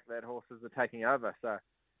horse track that horses are taking over. So I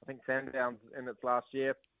think Sandown's in its last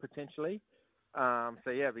year, potentially. So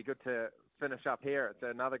yeah, it'd be good to finish up here. It's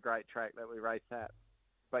another great track that we race at.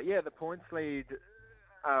 But yeah, the points lead,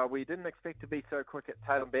 we didn't expect to be so quick at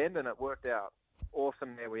Tailem Bend, and it worked out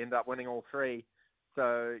awesome there. We ended up winning all 3.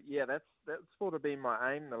 So yeah, that's sort of been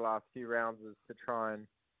my aim the last few rounds, is to try and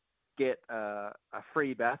get a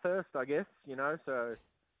free Bathurst, I guess, so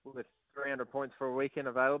with 300 points for a weekend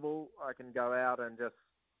available, I can go out and just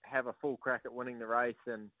have a full crack at winning the race,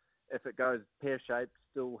 and if it goes pear-shaped,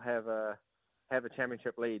 still have a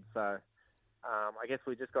championship lead. So I guess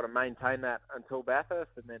we just got to maintain that until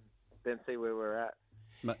Bathurst, and then see where we're at.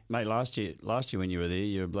 Mate, last year when you were there,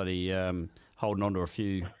 you were bloody holding on to a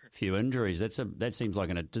few injuries. That seems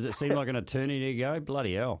like does it seem like an eternity ago?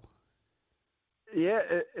 Bloody hell. Yeah,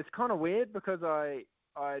 it's kind of weird because I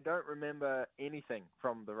don't remember anything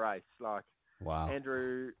from the race. Like, wow.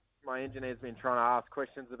 Andrew, my engineer's been trying to ask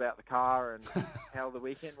questions about the car and how the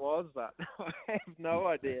weekend was, but I have no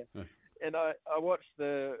idea. And I watched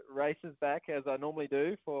the races back as I normally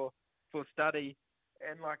do for study,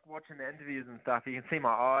 and like watching the interviews and stuff, you can see my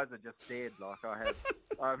eyes are just dead. Like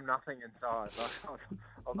I have nothing inside. Like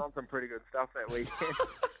I've done some pretty good stuff that weekend.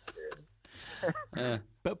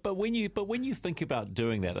 But when you think about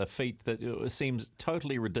doing that, a feat that seems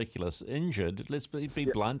totally ridiculous, injured, let's be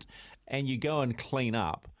blunt, and you go and clean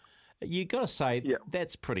up, you got to say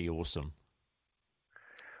that's pretty awesome.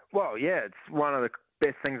 Well, yeah, it's one of the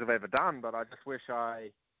best things I've ever done, but I just wish I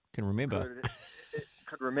can remember.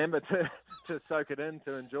 Could remember to soak it in,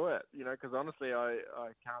 to enjoy it, because honestly, I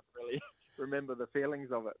can't really remember the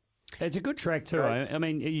feelings of it. It's a good track too. I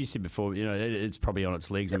mean, you said before, it's probably on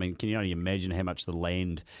its legs. I mean, can you only imagine how much the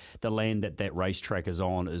land that racetrack is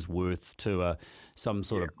on is worth to some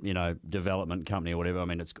sort of development company or whatever? I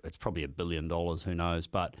mean, it's probably $1 billion. Who knows?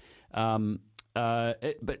 But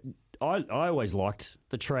but I always liked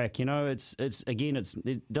the track.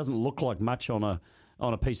 It doesn't look like much on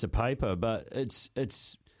a piece of paper, but it's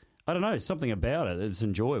I don't know, something about it. It's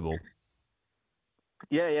enjoyable.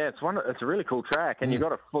 Yeah, it's a really cool track, and you've got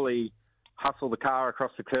to fully hustle the car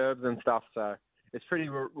across the curbs and stuff, so it's pretty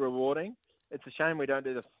rewarding. It's a shame we don't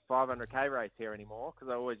do the 500k race here anymore,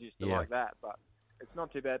 because I always used to like that, but it's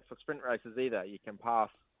not too bad for sprint races either. You can pass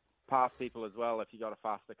people as well if you got a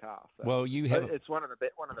faster car. So well, it's one of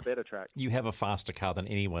the better tracks. You have a faster car than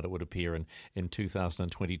anyone, it would appear, in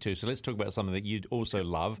 2022. So let's talk about something that you also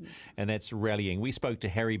love, and that's rallying. We spoke to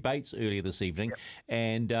Harry Bates earlier this evening,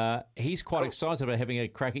 and he's quite excited about having a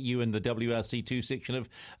crack at you in the WRC2 section of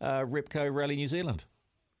Repco Rally New Zealand.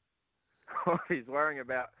 He's worrying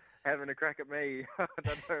about having a crack at me. I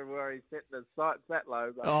don't know where he's setting his sights that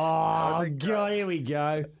low. But God, here we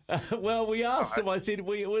go. Well, we asked him. I said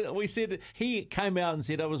we said he came out and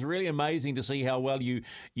said it was really amazing to see how well you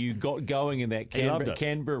got going in that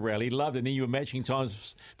Canberra rally. He loved it. And then you were matching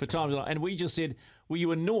times for times, and we just said, were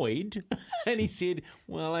you annoyed? And he said,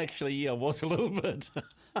 well, actually, yeah, I was a little bit.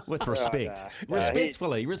 With respect.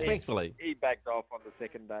 Respectfully. He backed off on the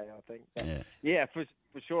second day, I think. But yeah, for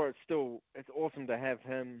sure, it's awesome to have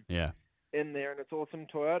him in there, and it's awesome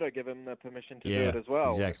Toyota give him the permission to do it as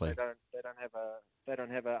well. Exactly. They don't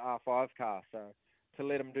have a R5 car, so to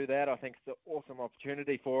let him do that, I think it's an awesome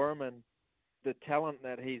opportunity for him, and the talent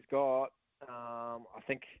that he's got, I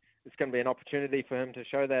think it's going to be an opportunity for him to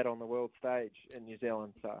show that on the world stage in New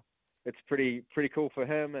Zealand. So it's pretty cool for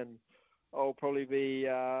him, and I'll probably be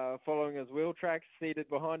following his wheel tracks, seated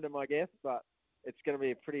behind him, I guess. But it's going to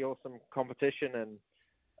be a pretty awesome competition, and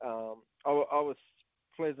I was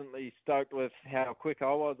pleasantly stoked with how quick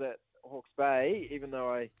I was at Hawke's Bay, even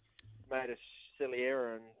though I made a silly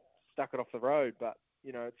error and stuck it off the road. But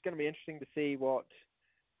it's going to be interesting to see what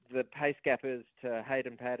the pace gap is to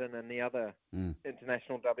Hayden Paddon and the other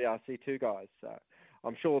international WRC2 guys. So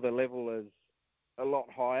I'm sure the level is a lot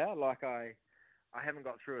higher. Like I haven't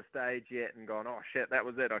got through a stage yet and gone, oh shit, that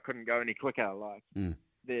was it. I couldn't go any quicker. Like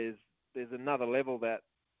there's another level that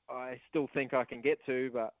I still think I can get to,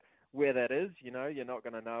 but where that is, you're not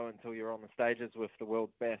going to know until you're on the stages with the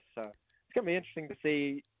world's best. So it's going to be interesting to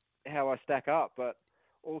see how I stack up, but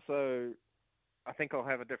also I think I'll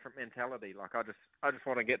have a different mentality. Like I just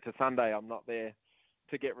want to get to Sunday. I'm not there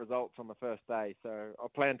to get results on the first day. So I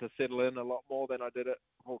plan to settle in a lot more than I did at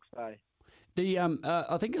Hawke's Bay.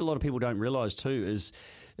 I think a lot of people don't realise too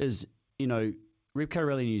is Repco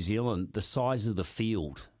Rally New Zealand, the size of the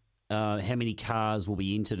field, how many cars will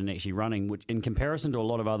be entered and actually running, which in comparison to a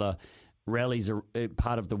lot of other rallies are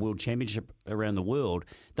part of the World Championship around the world,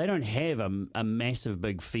 they don't have a massive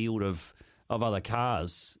big field of other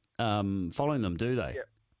cars following them, do they?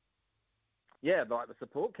 Yeah, like the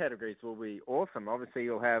support categories will be awesome. Obviously,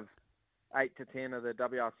 you'll have 8 to 10 of the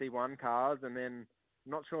WRC1 cars, and then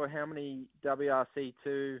I'm not sure how many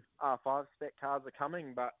WRC2 R5 spec cars are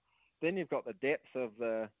coming, but then you've got the depth of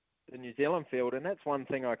the New Zealand field, and that's one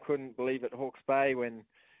thing I couldn't believe at Hawke's Bay when,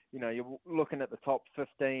 you're looking at the top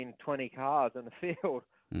 15, 20 cars in the field.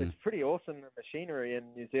 It's pretty awesome, the machinery in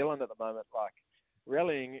New Zealand at the moment. Like,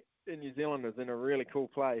 rallying in New Zealand is in a really cool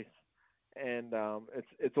place, and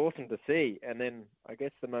it's awesome to see. And then I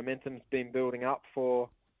guess the momentum's been building up for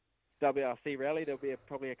WRC Rally. There'll be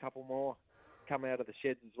probably a couple more come out of the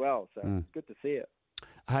sheds as well. So it's good to see it.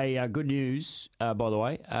 Hey, good news, by the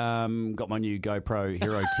way. Got my new GoPro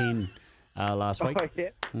Hero 10 last week. Oh, yeah.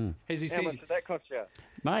 Has he How said? much did that cost you?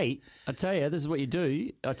 Mate, I tell you, this is what you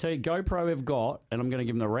do. I tell you, GoPro have got, and I'm going to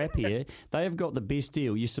give them the wrap here, they have got the best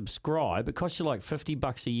deal. You subscribe. It costs you like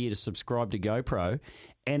 $50 a year to subscribe to GoPro,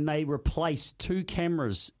 and they replace 2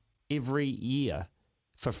 cameras every year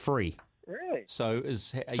for free. Really? So are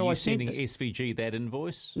So you I sent sending it. SVG that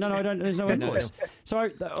invoice? No, I don't. There's no invoice. So,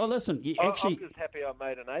 listen, you actually. I'm just happy I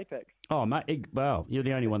made an Apex. Oh, mate, well, you're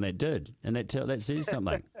the only one that did, and that says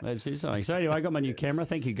something. That says something. So anyway, I got my new camera.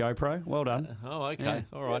 Thank you, GoPro. Well done. Oh, okay. Yeah.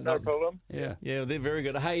 All right. No problem. Yeah. Yeah, they're very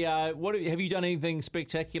good. Hey, have you done anything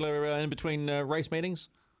spectacular in between race meetings?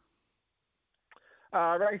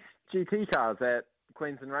 Race GT cars at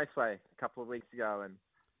Queensland Raceway a couple of weeks ago, and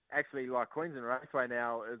actually, like, Queensland Raceway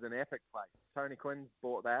now is an epic place. Tony Quinn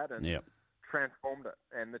bought that and transformed it,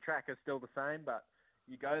 and the track is still the same, but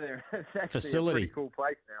you go there, it's actually Facility. a pretty cool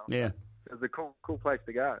place now. Yeah. It's a cool place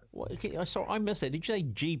to go. What, okay, I missed that. Did you say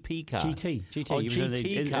GP car? GT. Oh, He was in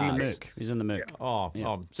GT the cars. Merc. He's in the Merc. Oh,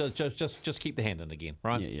 Yeah. so just keep the hand in again,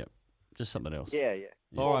 right? Yeah. Just something else. Yeah.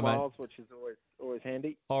 All right, mate. miles, which is always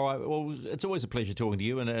handy. All right. Well, it's always a pleasure talking to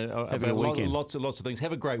you, and Have a about weekend. lots of things.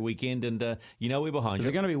 Have a great weekend, and you know we're behind Is you.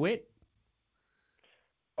 it going to be wet?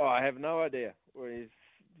 Oh, I have no idea.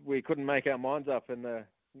 We couldn't make our minds up in the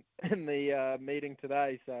meeting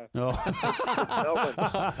today, so Oh.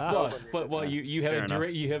 What you have Fair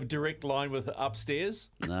you have direct line with upstairs?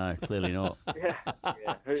 No, clearly not. yeah.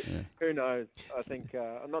 Who knows? I think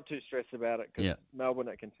I'm not too stressed about it because Melbourne,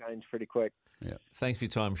 it can change pretty quick. Thanks for your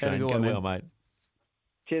time, Have a Shane. good Go one, well, man. mate.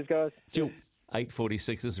 Cheers, guys. 8:46.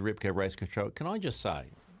 This is Repco Race Control. Can I just say,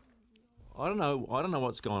 I don't know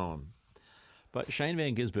what's going on, but Shane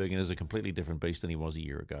Van Gisbergen is a completely different beast than he was a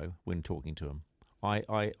year ago when talking to him.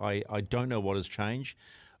 I don't know what has changed,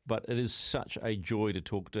 but it is such a joy to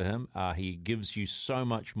talk to him. He gives you so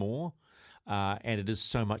much more, and it is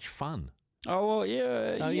so much fun. Oh, well,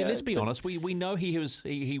 yeah. Let's be honest. We know he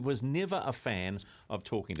was never a fan of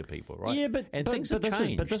talking to people, right? Yeah, but things have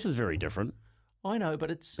changed. But this is very different. I know, but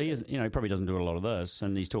it's He is, he probably doesn't do a lot of this,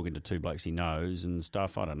 and he's talking to 2 blokes he knows and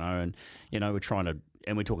stuff. I don't know, and we're trying to,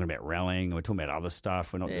 and we're talking about rallying, we're talking about other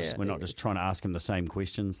stuff. We're not just trying to ask him the same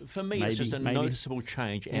questions. For me, it's just a noticeable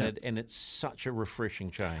change, and it's such a refreshing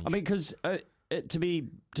change. I mean, because to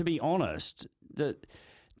be honest, the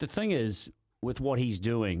thing is with what he's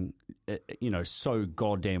doing, so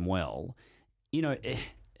goddamn well,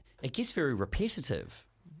 it gets very repetitive.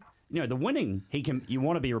 The winning, you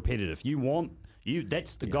want to be repetitive.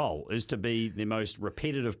 That's the goal, is to be the most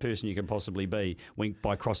repetitive person you can possibly be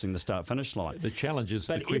by crossing the start-finish line. The challenge is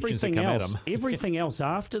the But questions that everything come else, at him. everything else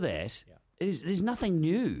after that, there's nothing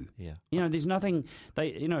new. Yeah. There's nothing.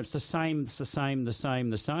 It's the same,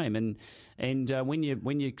 the same. And when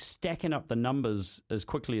you're stacking up the numbers as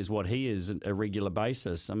quickly as what he is at a regular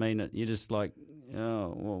basis, I mean, you're just like,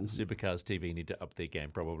 oh well. Supercars TV need to up their game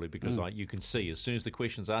probably because you can see as soon as the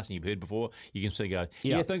question's asked and you've heard before, you can see go,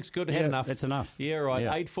 yeah thanks, good, had enough. That's enough. Yeah, right.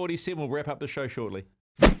 Yeah. 8:47. We'll wrap up the show shortly.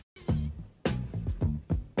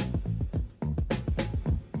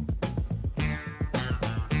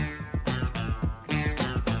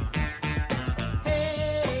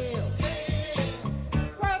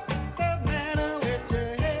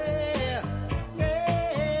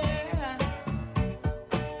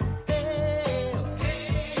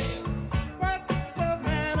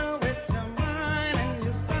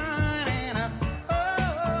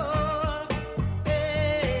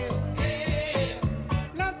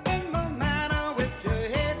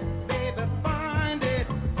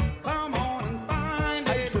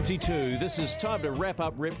 This is time to wrap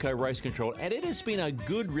up Repco Race Control, and it has been a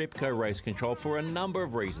good Repco Race Control for a number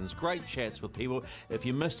of reasons. Great chats with people. If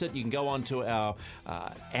you missed it, you can go onto our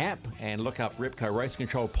app and look up Repco Race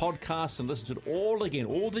Control podcast and listen to it all again,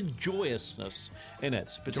 all the joyousness in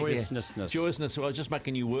it. Joyousness. Well, I was just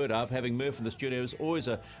making a new word up. Having Murph in the studio is always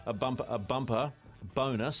a bumper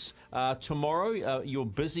bonus. Tomorrow, you're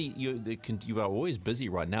busy. You are always busy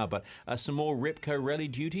right now, but some more Repco rally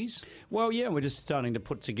duties? Well, yeah, we're just starting to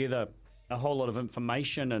put together a whole lot of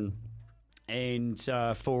information and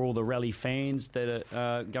for all the rally fans that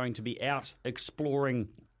are going to be out exploring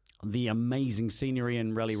the amazing scenery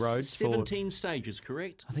in Rally Roads. 17 stages,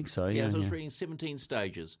 correct? I think so, Yeah, yeah. I was reading 17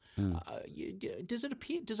 stages. Does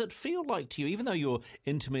it feel like to you, even though you're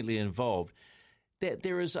intimately involved, that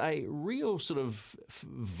there is a real sort of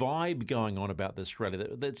vibe going on about this Australia.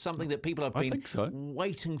 That's something that people have been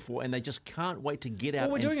waiting for, and they just can't wait to get out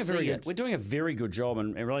and see it. We're doing a very good job,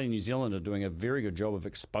 and really New Zealand are doing a very good job of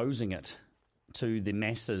exposing it to the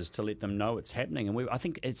masses to let them know it's happening. And I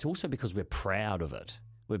think it's also because we're proud of it.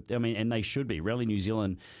 And they should be. Rally New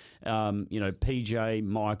Zealand, PJ,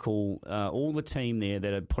 Michael, all the team there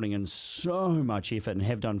that are putting in so much effort and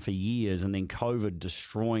have done for years, and then COVID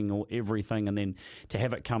destroying everything, and then to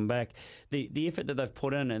have it come back. The effort that they've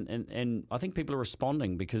put in, and I think people are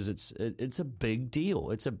responding because it's a big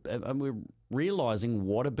deal. And we're realising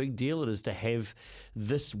what a big deal it is to have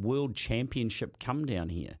this World Championship come down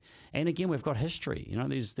here. And again, we've got history.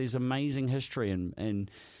 There's amazing history and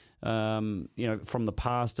from the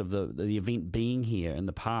past of the event being here in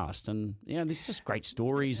the past. And, there's just great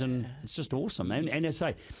stories, and it's just awesome. And as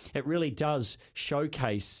I say, it really does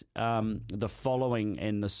showcase the following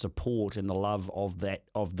and the support and the love of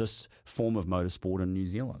this form of motorsport in New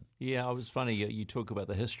Zealand. Yeah, it was funny. You talk about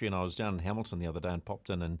the history, and I was down in Hamilton the other day and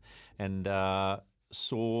popped in and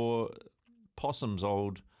saw Possum's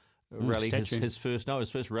old rally, his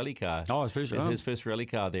first rally car. Oh, his first rally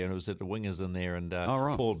car there, and it was at the Wingers in there. And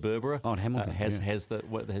right. Paul Berbera Hamilton has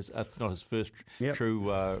not his first true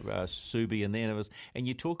Subi in there. And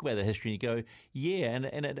you talk about the history, and you go,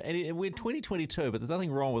 and we're 2022, but there's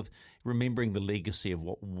nothing wrong with remembering the legacy of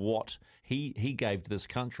what he gave to this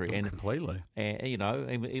country. And completely. And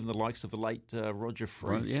even the likes of the late Roger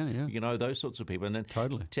Freeth, those sorts of people. And then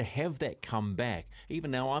totally. To have that come back, even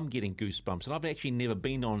now I'm getting goosebumps, and I've actually never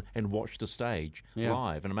been on and watched a stage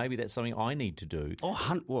live, and maybe that's something I need to do.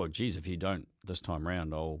 Well, geez, if you don't this time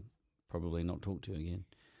round, I'll probably not talk to you again.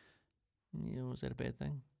 Yeah, was that a bad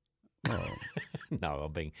thing? Oh.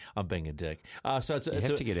 No, I'm being a dick. So you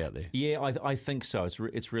have to get out there. Yeah, I think so.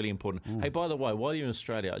 It's really important. Hey, by the way, while you're in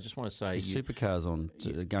Australia, I just want to say there's supercars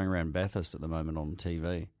going around Bathurst at the moment on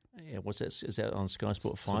TV. Yeah, what's that? Is that on Sky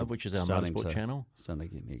Sport 5, which is our motorsport channel? Starting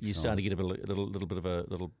to get me excited. You're starting to get a little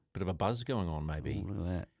bit of a buzz going on, maybe. Oh, look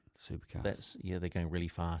at that. Supercars. They're going really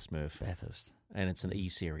fast, Murph. Bathurst. And it's an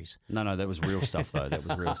E-Series. No, that was real stuff, though. That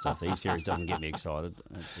was real stuff. The E-Series doesn't get me excited,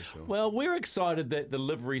 that's for sure. Well, we're excited that the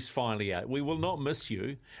livery's finally out. We will not miss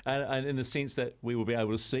you, and in the sense that we will be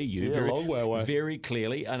able to see you very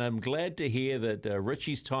clearly. And I'm glad to hear that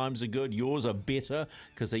Richie's times are good. Yours are better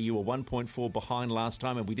because you were 1.4 behind last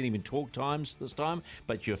time, and we didn't even talk times this time,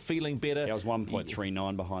 but you're feeling better. Yeah, I was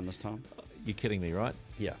 1.39 behind this time. You're kidding me, right?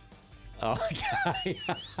 Yeah. Okay.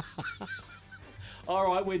 All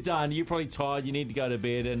right, we're done. You're probably tired. You need to go to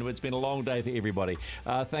bed, and it's been a long day for everybody.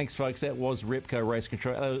 Thanks, folks. That was Repco Race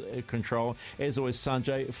Control. As always,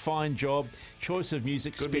 Sanjay, fine job. Choice of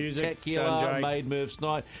music, good spectacular. Music, made Murph's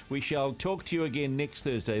night. We shall talk to you again next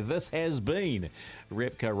Thursday. This has been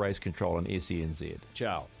Repco Race Control on SENZ.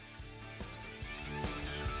 Ciao.